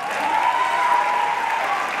Ragland.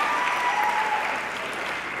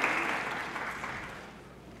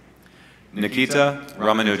 Nikita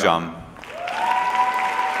Ramanujam.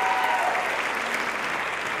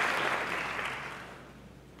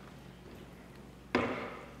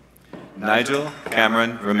 Nigel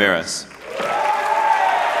Cameron Ramirez.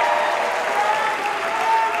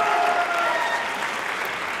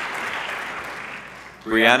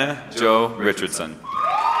 Brianna Jo Richardson.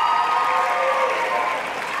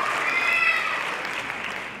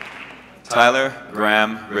 Tyler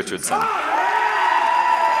Graham Richardson.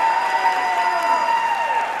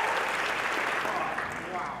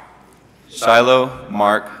 Shiloh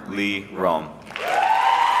Mark Lee Rome.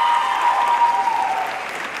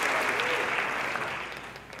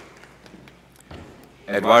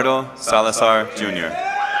 Eduardo Salazar Jr.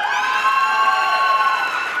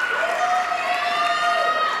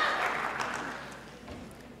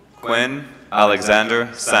 Quinn Alexander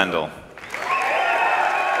Sandel.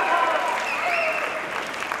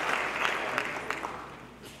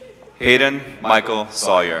 Hayden Michael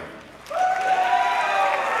Sawyer.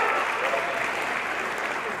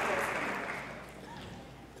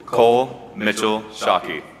 Cole Mitchell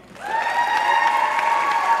Shockey.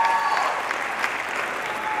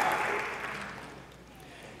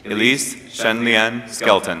 Elise Shenlian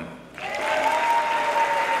Skelton.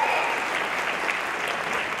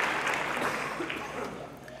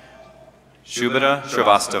 Shubhra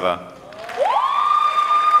Shrivastava.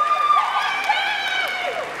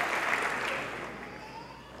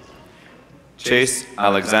 Chase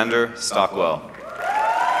Alexander Stockwell.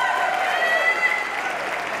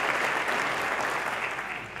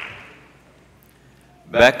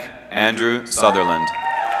 Beck Andrew Sutherland.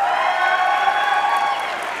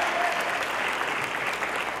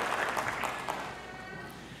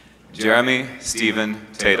 Jeremy Stephen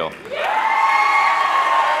Tatel.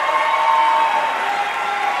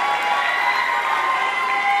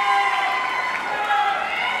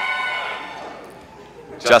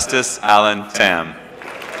 Justice Allen Tam.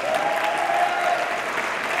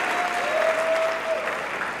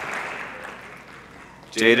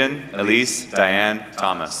 Jaden Elise Diane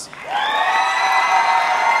Thomas.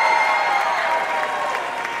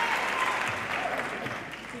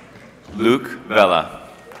 Luke Vela.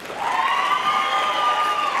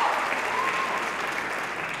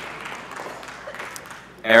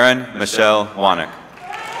 Erin Michelle Wanick.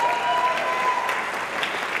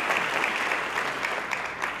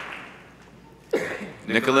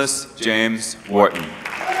 Nicholas James Wharton.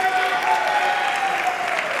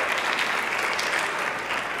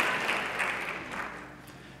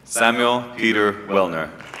 Samuel Peter Wilner.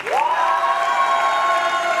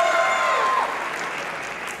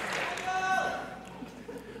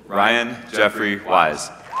 Ryan Jeffrey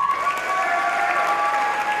Wise.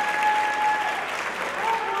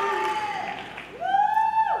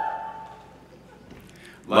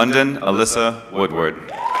 London Alyssa Woodward.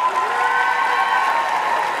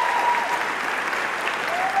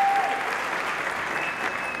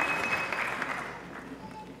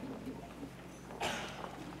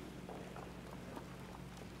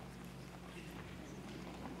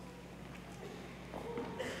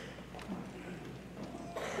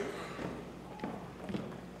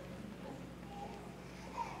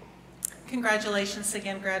 Congratulations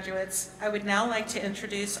again, graduates. I would now like to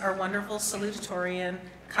introduce our wonderful salutatorian,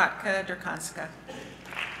 Katka Durkanska.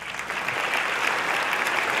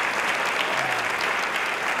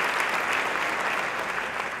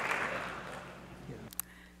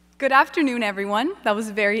 Good afternoon, everyone. That was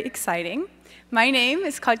very exciting. My name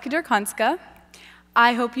is Katka Durkanska.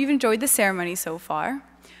 I hope you've enjoyed the ceremony so far.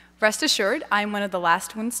 Rest assured, I'm one of the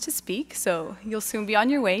last ones to speak, so you'll soon be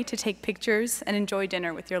on your way to take pictures and enjoy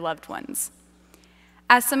dinner with your loved ones.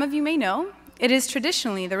 As some of you may know, it is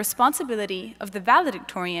traditionally the responsibility of the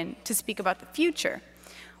valedictorian to speak about the future,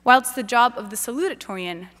 while it's the job of the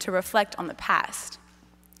salutatorian to reflect on the past.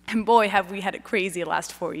 And boy, have we had a crazy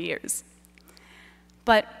last 4 years.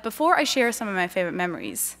 But before I share some of my favorite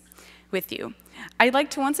memories with you, I'd like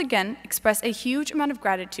to once again express a huge amount of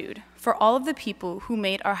gratitude for all of the people who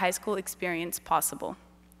made our high school experience possible.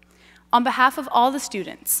 On behalf of all the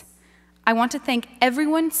students, I want to thank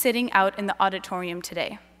everyone sitting out in the auditorium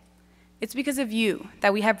today. It's because of you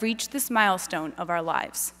that we have reached this milestone of our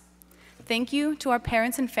lives. Thank you to our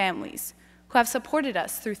parents and families who have supported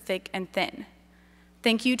us through thick and thin.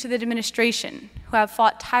 Thank you to the administration who have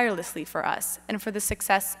fought tirelessly for us and for the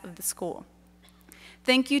success of the school.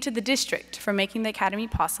 Thank you to the district for making the Academy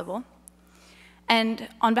possible. And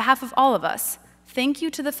on behalf of all of us, thank you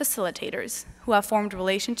to the facilitators who have formed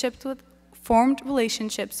relationships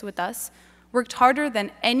with us, worked harder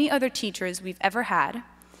than any other teachers we've ever had,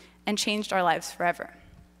 and changed our lives forever.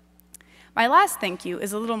 My last thank you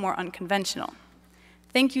is a little more unconventional.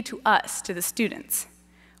 Thank you to us, to the students.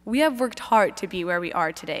 We have worked hard to be where we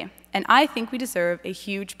are today, and I think we deserve a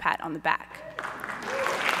huge pat on the back.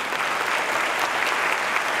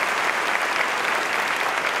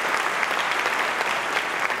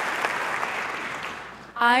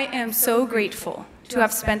 I am so grateful to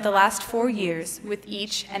have spent the last 4 years with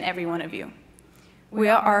each and every one of you. We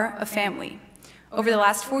are a family, Over the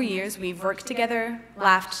last 4 years, we've worked together,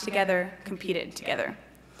 laughed together, competed together.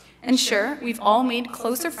 And sure, we've all made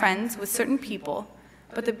closer friends with certain people,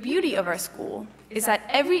 but the beauty of our school is that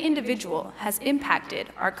every individual has impacted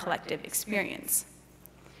our collective experience.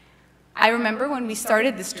 I remember when we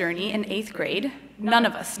started this journey in 8th grade, none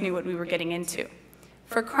of us knew what we were getting into.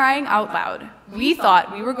 For crying out loud, we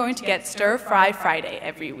thought we were going to get Stir-Fry Friday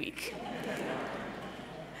every week.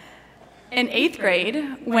 In 8th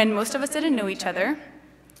grade, when most of us didn't know each other,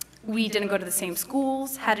 we didn't go to the same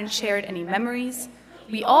schools, hadn't shared any memories,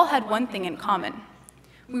 we all had one thing in common.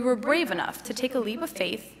 We were brave enough to take a leap of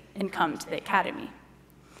faith and come to the academy.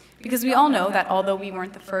 Because we all know that although we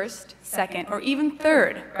weren't the first, second, or even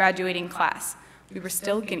third graduating class, we were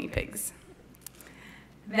still guinea pigs.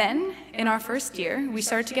 Then, in our first year, we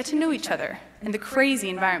started to get to know each other and the crazy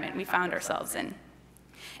environment we found ourselves in.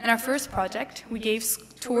 In our first project, we gave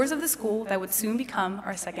tours of the school that would soon become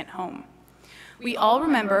our second home. We all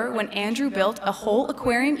remember when Andrew built a whole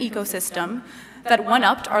aquarium ecosystem that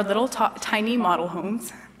one-upped our little tiny model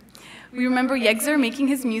homes. We remember Yegzer making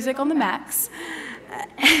his music on the Macs,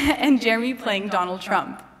 and Jeremy playing Donald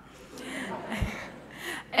Trump.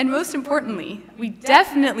 And most importantly, we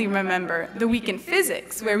definitely remember the week in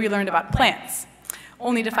physics where we learned about plants,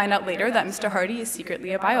 only to find out later that Mr. Hardy is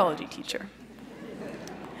secretly a biology teacher.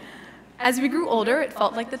 As we grew older, it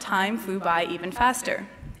felt like the time flew by even faster.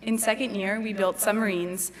 In second year, we built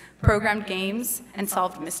submarines, programmed games, and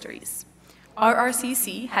solved mysteries. Our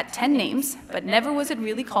RCC had 10 names, but never was it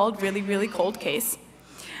really called Really, Really Cold Case.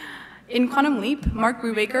 In Quantum Leap, Mark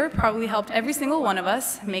Brubaker probably helped every single one of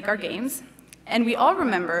us make our games, and we all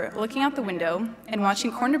remember looking out the window and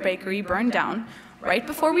watching Corner Bakery burn down right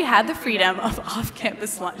before we had the freedom of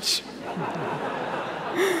off-campus lunch.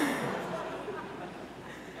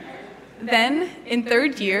 Then, in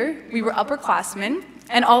third year, we were upperclassmen,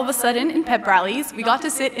 and all of a sudden, in pep rallies, we got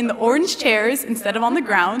to sit in the orange chairs instead of on the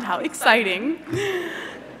ground. How exciting.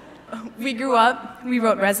 We grew up, we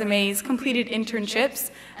wrote resumes, completed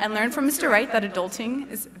internships, and learned from Mr. Wright that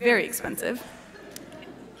adulting is very expensive.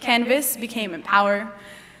 Canvas became Empower,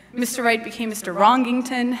 Mr. Wright became Mr.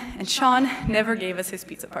 Wrongington, and Sean never gave us his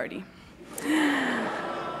pizza party.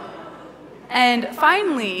 And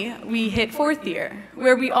finally, we hit fourth year,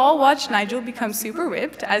 where we all watched Nigel become super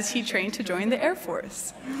ripped as he trained to join the Air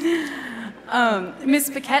Force. Ms.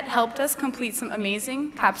 Paquette helped us complete some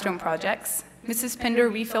amazing capstone projects. Mrs. Pinder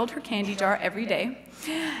refilled her candy jar every day.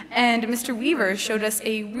 And Mr. Weaver showed us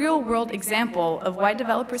a real-world example of why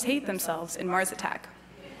developers hate themselves in Mars Attack.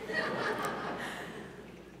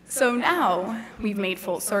 So now, we've made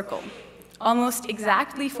full circle. Almost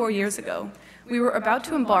exactly 4 years ago, we were about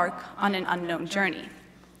to embark on an unknown journey.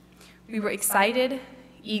 We were excited,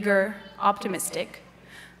 eager, optimistic,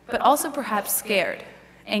 but also perhaps scared,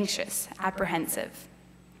 anxious, apprehensive.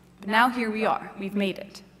 But now here we are, we've made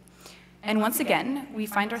it. And once again, we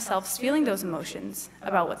find ourselves feeling those emotions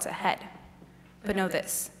about what's ahead. But know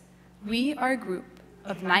this, we are a group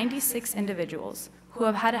of 96 individuals who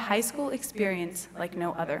have had a high school experience like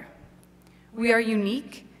no other. We are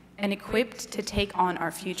unique and equipped to take on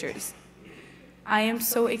our futures. I am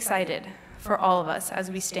so excited for all of us as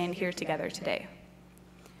we stand here together today.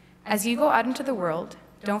 As you go out into the world,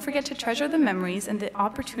 don't forget to treasure the memories and the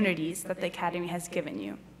opportunities that the Academy has given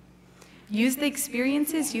you. Use the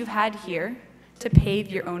experiences you've had here to pave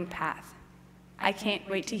your own path. I can't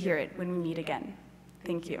wait to hear it when we meet again.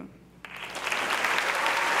 Thank you.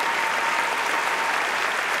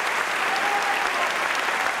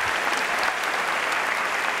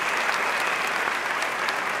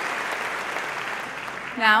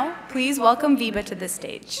 Now, please welcome Viba to the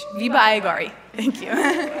stage. Viba Ayagari. Thank you.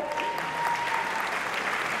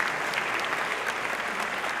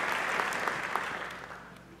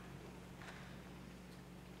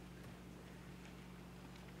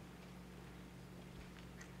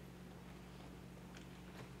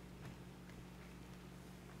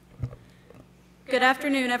 Good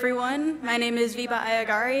afternoon, everyone. My name is Viba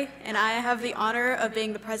Ayagari, and I have the honor of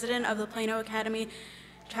being the president of the Plano Academy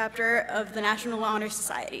chapter of the National Honor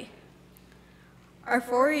Society. Our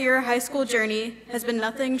 4-year high school journey has been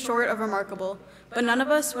nothing short of remarkable, but none of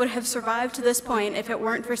us would have survived to this point if it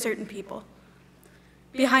weren't for certain people.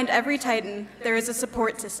 Behind every Titan, there is a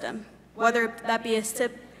support system, whether that be a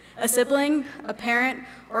sibling, a parent,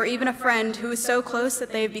 or even a friend who is so close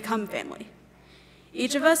that they have become family.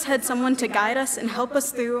 Each of us had someone to guide us and help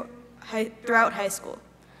us throughout high school.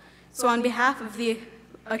 So on behalf of the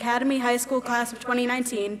Academy High School Class of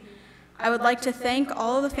 2019, I would like to thank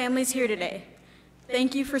all of the families here today.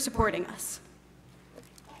 Thank you for supporting us.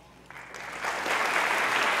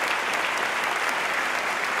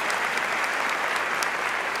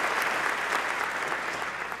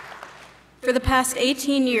 For the past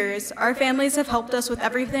 18 years, our families have helped us with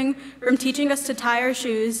everything from teaching us to tie our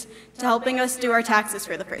shoes to helping us do our taxes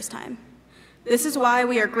for the first time. This is why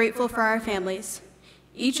we are grateful for our families.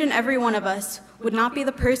 Each and every one of us would not be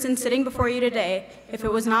the person sitting before you today if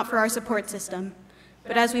it was not for our support system.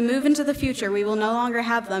 But as we move into the future, we will no longer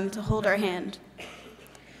have them to hold our hand.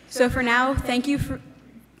 So for now, thank you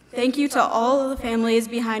to all of the families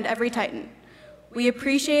behind every Titan. We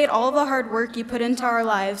appreciate all the hard work you put into our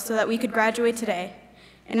lives so that we could graduate today.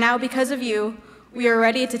 And now, because of you, we are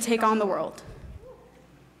ready to take on the world.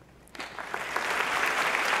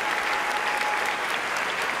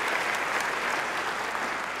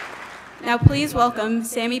 Now please welcome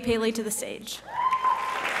Sammy Paley to the stage.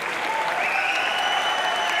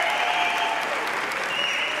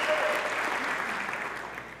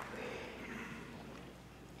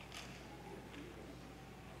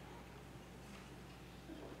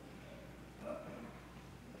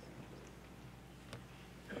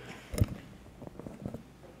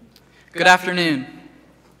 Good afternoon.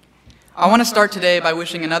 I want to start today by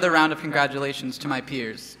wishing another round of congratulations to my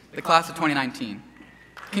peers, the class of 2019.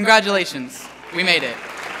 Congratulations, we made it.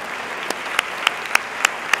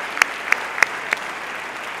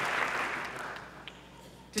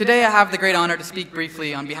 Today I have the great honor to speak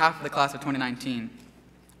briefly on behalf of the class of 2019.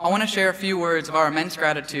 I want to share a few words of our immense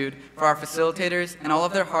gratitude for our facilitators and all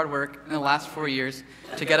of their hard work in the last 4 years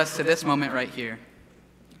to get us to this moment right here.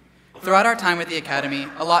 Throughout our time with the Academy,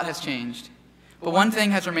 a lot has changed, but one thing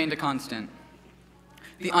has remained a constant: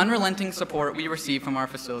 the unrelenting support we receive from our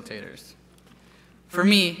facilitators. For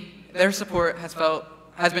me, their support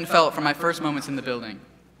has been felt from my first moments in the building.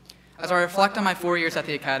 As I reflect on my 4 years at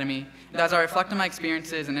the Academy, and as I reflect on my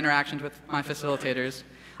experiences and interactions with my facilitators,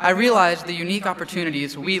 I realized the unique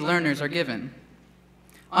opportunities we learners are given.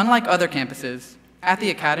 Unlike other campuses, at the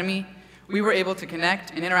Academy, we were able to connect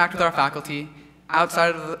and interact with our faculty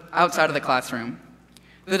outside of the classroom.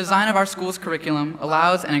 The design of our school's curriculum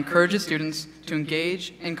allows and encourages students to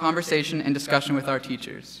engage in conversation and discussion with our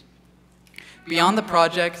teachers. Beyond the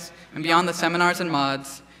projects and beyond the seminars and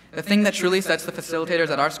mods, the thing that truly sets the facilitators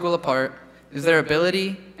at our school apart is their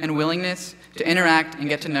ability and willingness to interact and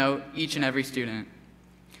get to know each and every student.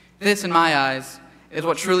 This, in my eyes, is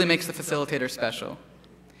what truly makes the facilitator special.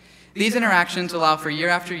 These interactions allow for year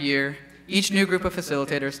after year each new group of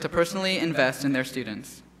facilitators to personally invest in their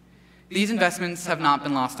students. These investments have not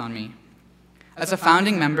been lost on me. As a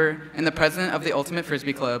founding member and the president of the Ultimate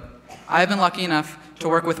Frisbee Club, I have been lucky enough to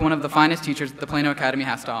work with one of the finest teachers that the Plano Academy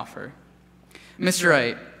has to offer. Mr.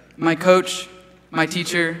 Wright, my coach, my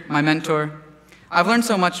teacher, my mentor, I've learned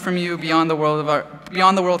so much from you beyond the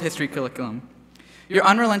world history curriculum. Your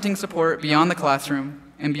unrelenting support beyond the classroom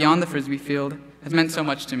and beyond the Frisbee field has meant so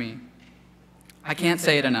much to me. I can't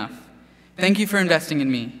say it enough. Thank you for investing in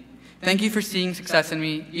me. Thank you for seeing success in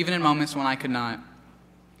me, even in moments when I could not.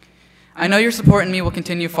 I know your support in me will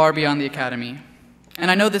continue far beyond the Academy, and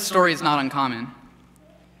I know this story is not uncommon.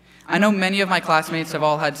 I know many of my classmates have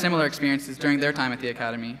all had similar experiences during their time at the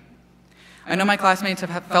Academy. I know my classmates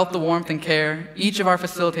have felt the warmth and care each of our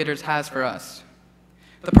facilitators has for us.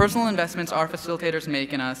 The personal investments our facilitators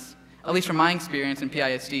make in us, at least from my experience in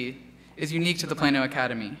PISD, is unique to the Plano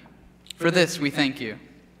Academy. For this, we thank you.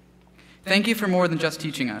 Thank you for more than just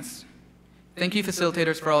teaching us. Thank you,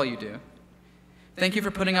 facilitators, for all you do. Thank you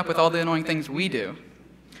for putting up with all the annoying things we do,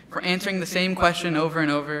 for answering the same question over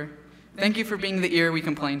and over. Thank you for being the ear we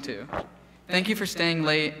complain to. Thank you for staying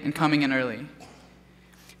late and coming in early.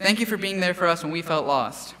 Thank you for being there for us when we felt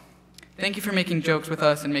lost. Thank you for making jokes with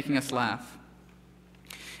us and making us laugh.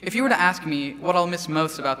 If you were to ask me what I'll miss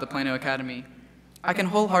most about the Plano Academy, I can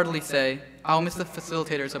wholeheartedly say I'll miss the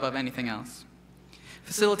facilitators above anything else.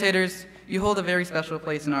 Facilitators, you hold a very special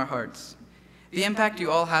place in our hearts. The impact you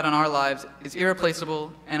all had on our lives is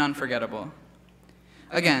irreplaceable and unforgettable.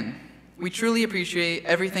 Again, we truly appreciate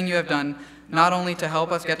everything you have done, not only to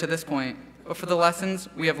help us get to this point, but for the lessons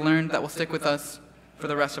we have learned that will stick with us for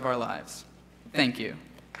the rest of our lives. Thank you.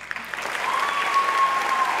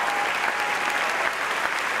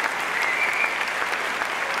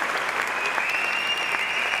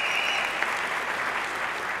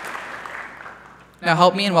 Now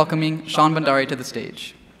help me in welcoming Sean Bandari to the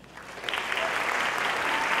stage.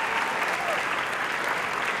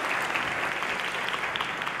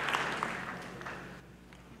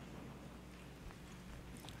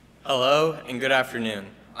 Hello and good afternoon.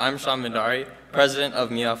 I'm Sean Bandari, president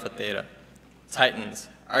of Mi Alpha Theta. Titans,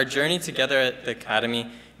 our journey together at the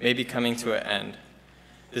Academy may be coming to an end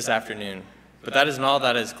this afternoon, but that is not all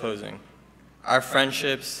that is closing. Our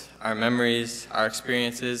friendships, our memories, our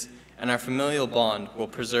experiences, and our familial bond will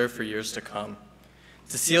preserve for years to come.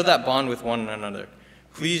 To seal that bond with one another,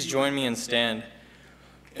 please join me and stand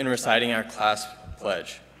in reciting our class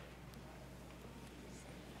pledge.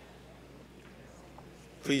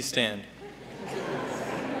 Please stand.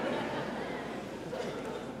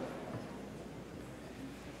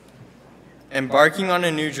 Embarking on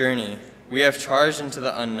a new journey, we have charged into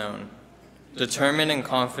the unknown, determined and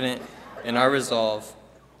confident in our resolve.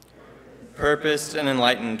 Purposed and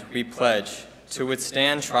enlightened, we pledge to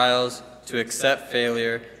withstand trials, to accept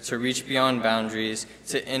failure, to reach beyond boundaries,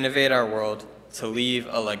 to innovate our world, to leave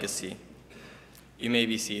a legacy. You may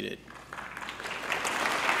be seated.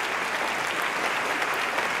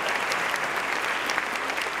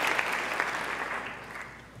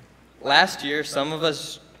 Last year, some of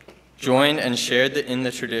us joined and shared in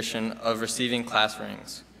the tradition of receiving class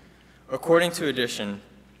rings. According to tradition,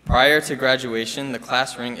 prior to graduation, the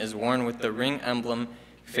class ring is worn with the ring emblem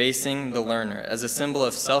facing the learner as a symbol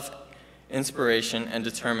of self-inspiration and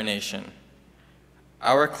determination.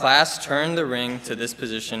 Our class turned the ring to this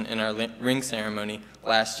position in our ring ceremony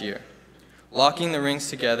last year, locking the rings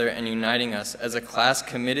together and uniting us as a class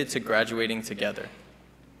committed to graduating together.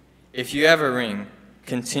 If you have a ring,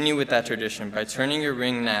 continue with that tradition by turning your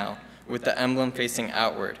ring now with the emblem facing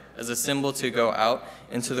outward as a symbol to go out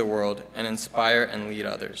into the world and inspire and lead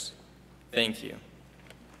others. Thank you.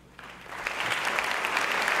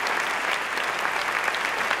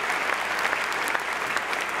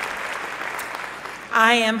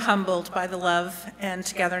 I am humbled by the love and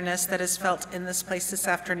togetherness that is felt in this place this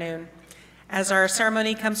afternoon. As our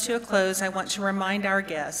ceremony comes to a close, I want to remind our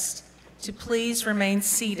guests to please remain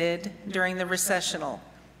seated during the recessional.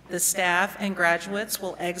 The staff and graduates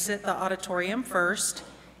will exit the auditorium first,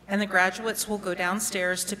 and the graduates will go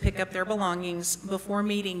downstairs to pick up their belongings before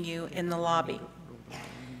meeting you in the lobby.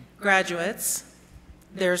 Graduates,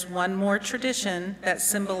 there's one more tradition that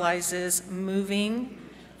symbolizes moving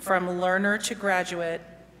from learner to graduate,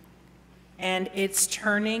 and it's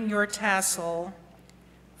turning your tassel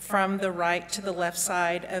from the right to the left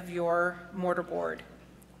side of your mortarboard.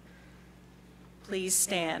 Please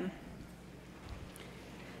stand.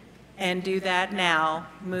 And do that now.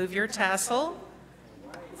 Move your tassel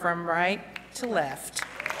from right to left.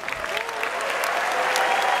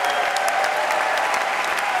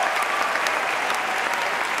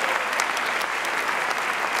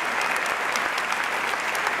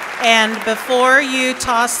 And before you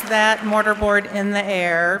toss that mortarboard in the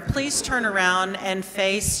air, please turn around and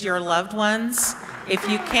face your loved ones. If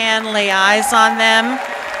you can, lay eyes on them.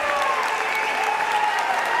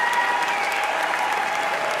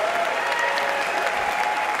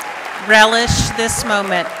 Relish this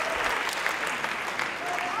moment.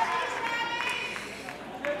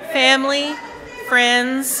 Family,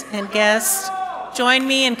 friends, and guests, join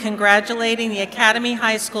me in congratulating the Academy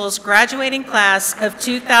High School's graduating class of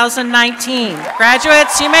 2019.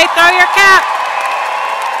 Graduates, you may throw your cap.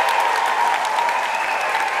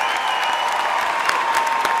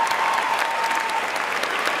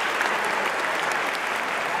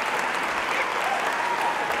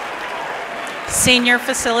 Senior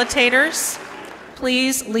facilitators,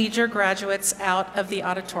 please lead your graduates out of the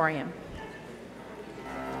auditorium.